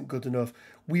good enough.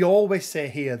 We always say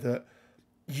here that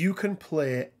you can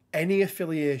play any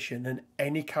affiliation and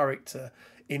any character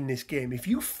in this game. If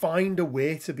you find a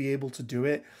way to be able to do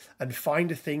it and find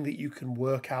a thing that you can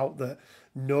work out that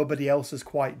nobody else has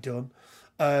quite done,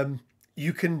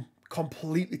 you can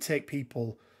completely take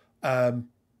people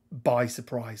by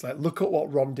surprise. Like, look at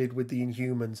what Ron did with the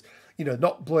Inhumans. You know,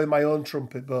 not blowing my own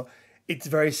trumpet, but it's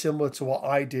very similar to what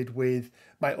I did with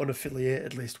my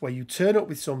unaffiliated list, where you turn up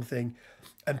with something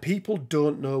and people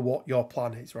don't know what your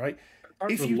plan is, right?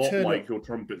 That's If a you lot turn like up, your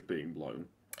trumpet's being blown.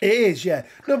 it is, yeah.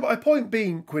 No, but my point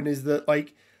being, Quinn, is that,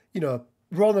 like, you know,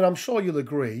 Ron, and I'm sure you'll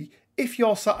agree, if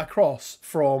you're sat across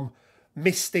from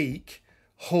Mystique,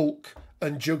 Hulk,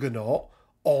 and Juggernaut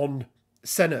on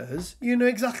Senators, you know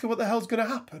exactly what the hell's going to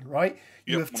happen, right?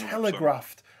 You Yep, have 100%.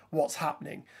 telegraphed what's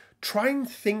happening. Try and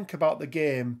think about the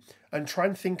game and try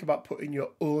and think about putting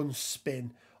your own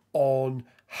spin on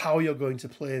how you're going to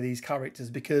play these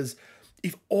characters, because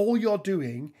if all you're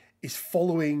doing is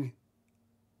following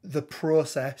the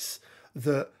process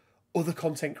that other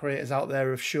content creators out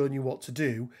there have shown you what to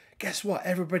do, guess what?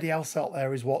 Everybody else out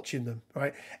there is watching them,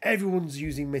 right? Everyone's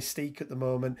using Mystique at the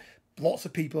moment. Lots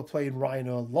of people are playing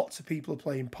Rhino. Lots of people are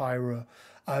playing Pyro.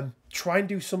 Try and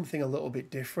do something a little bit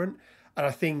different. And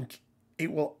I think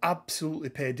it will absolutely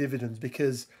pay dividends,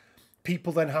 because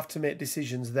people then have to make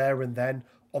decisions there and then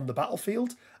on the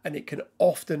battlefield, and it can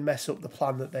often mess up the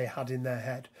plan that they had in their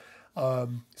head.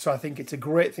 So I think it's a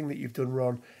great thing that you've done,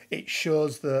 Ron. It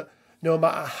shows that no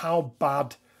matter how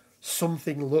bad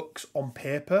something looks on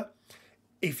paper,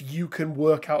 if you can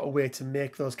work out a way to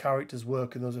make those characters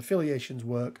work and those affiliations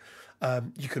work,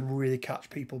 you can really catch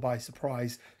people by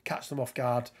surprise, catch them off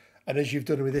guard. And as you've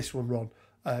done with this one, Ron,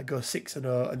 go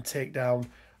 6-0 and take down,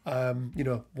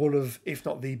 one of, if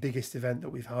not the biggest event that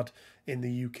we've had in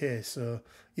the UK. So,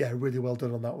 yeah, really well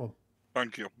done on that one.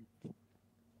 Thank you.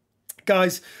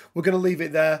 Guys, we're going to leave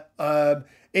it there.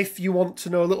 If you want to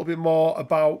know a little bit more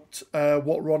about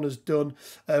what Ron has done,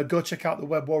 go check out the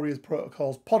Web Warriors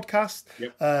Protocols podcast.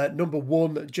 Yep. Number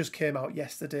 1 that just came out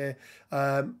yesterday.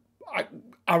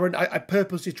 Aaron, I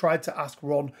purposely tried to ask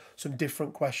Ron some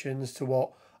different questions to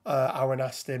what Aaron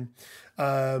asked him.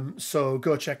 So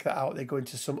go check that out. They go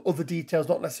into some other details,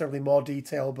 not necessarily more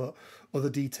detail, but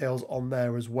other details on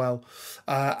there as well.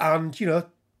 And,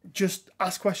 just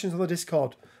ask questions on the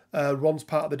Discord. Ron's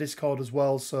part of the Discord as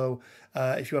well, so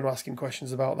if you want to ask him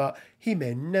questions about that, he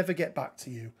may never get back to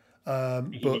you.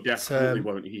 He definitely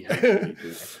won't. He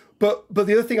hates But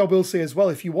the other thing I will say as well,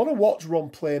 if you want to watch Ron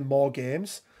play more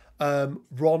games,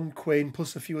 Ron, Quinn,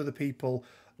 plus a few other people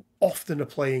often are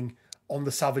playing on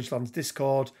the Savage Lands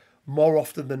Discord. More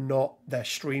often than not, they're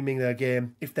streaming their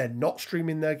game. If they're not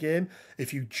streaming their game,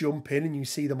 if you jump in and you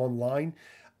see them online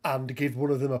and give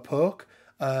one of them a poke,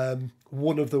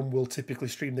 one of them will typically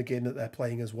stream the game that they're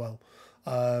playing as well.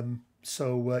 Go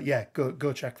check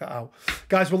that out.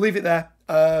 Guys, we'll leave it there.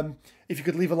 If you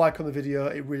could leave a like on the video,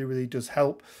 it really, really does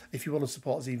help. If you want to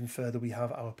support us even further, we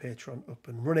have our Patreon up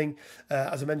and running.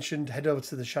 As I mentioned, head over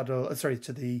to the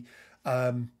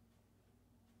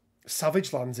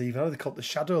Savage Lands even. I know they call it the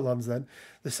Shadowlands then.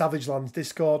 The Savage Lands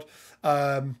Discord.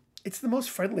 It's the most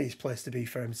friendliest place to be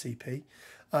for MCP.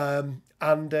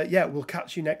 We'll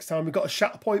catch you next time. We've got a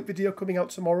Shatterpoint video coming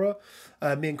out tomorrow.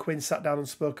 Me and Quinn sat down and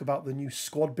spoke about the new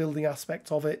squad building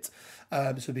aspect of it.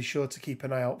 So be sure to keep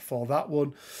an eye out for that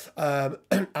one.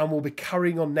 And we'll be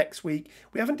carrying on next week.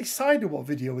 We haven't decided what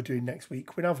video we're doing next week,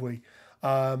 Quinn, have we?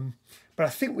 But I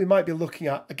think we might be looking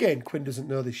at, again, Quinn doesn't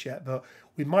know this yet, but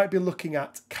we might be looking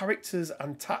at characters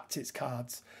and tactics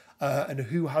cards and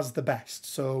who has the best.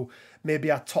 So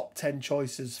maybe our top 10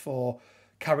 choices for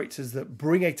characters that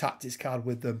bring a tactics card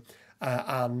with them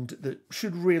and that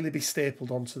should really be stapled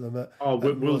onto them.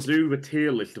 We'll do a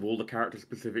tier list of all the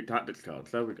character-specific tactics cards.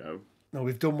 There we go. No,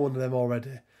 we've done one of them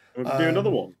already. We'll do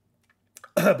another one.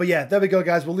 But yeah, there we go,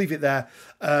 guys. We'll leave it there.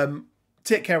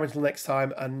 Take care until next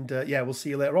time, and we'll see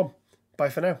you later on. Bye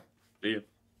for now. See you.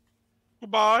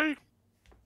 Goodbye.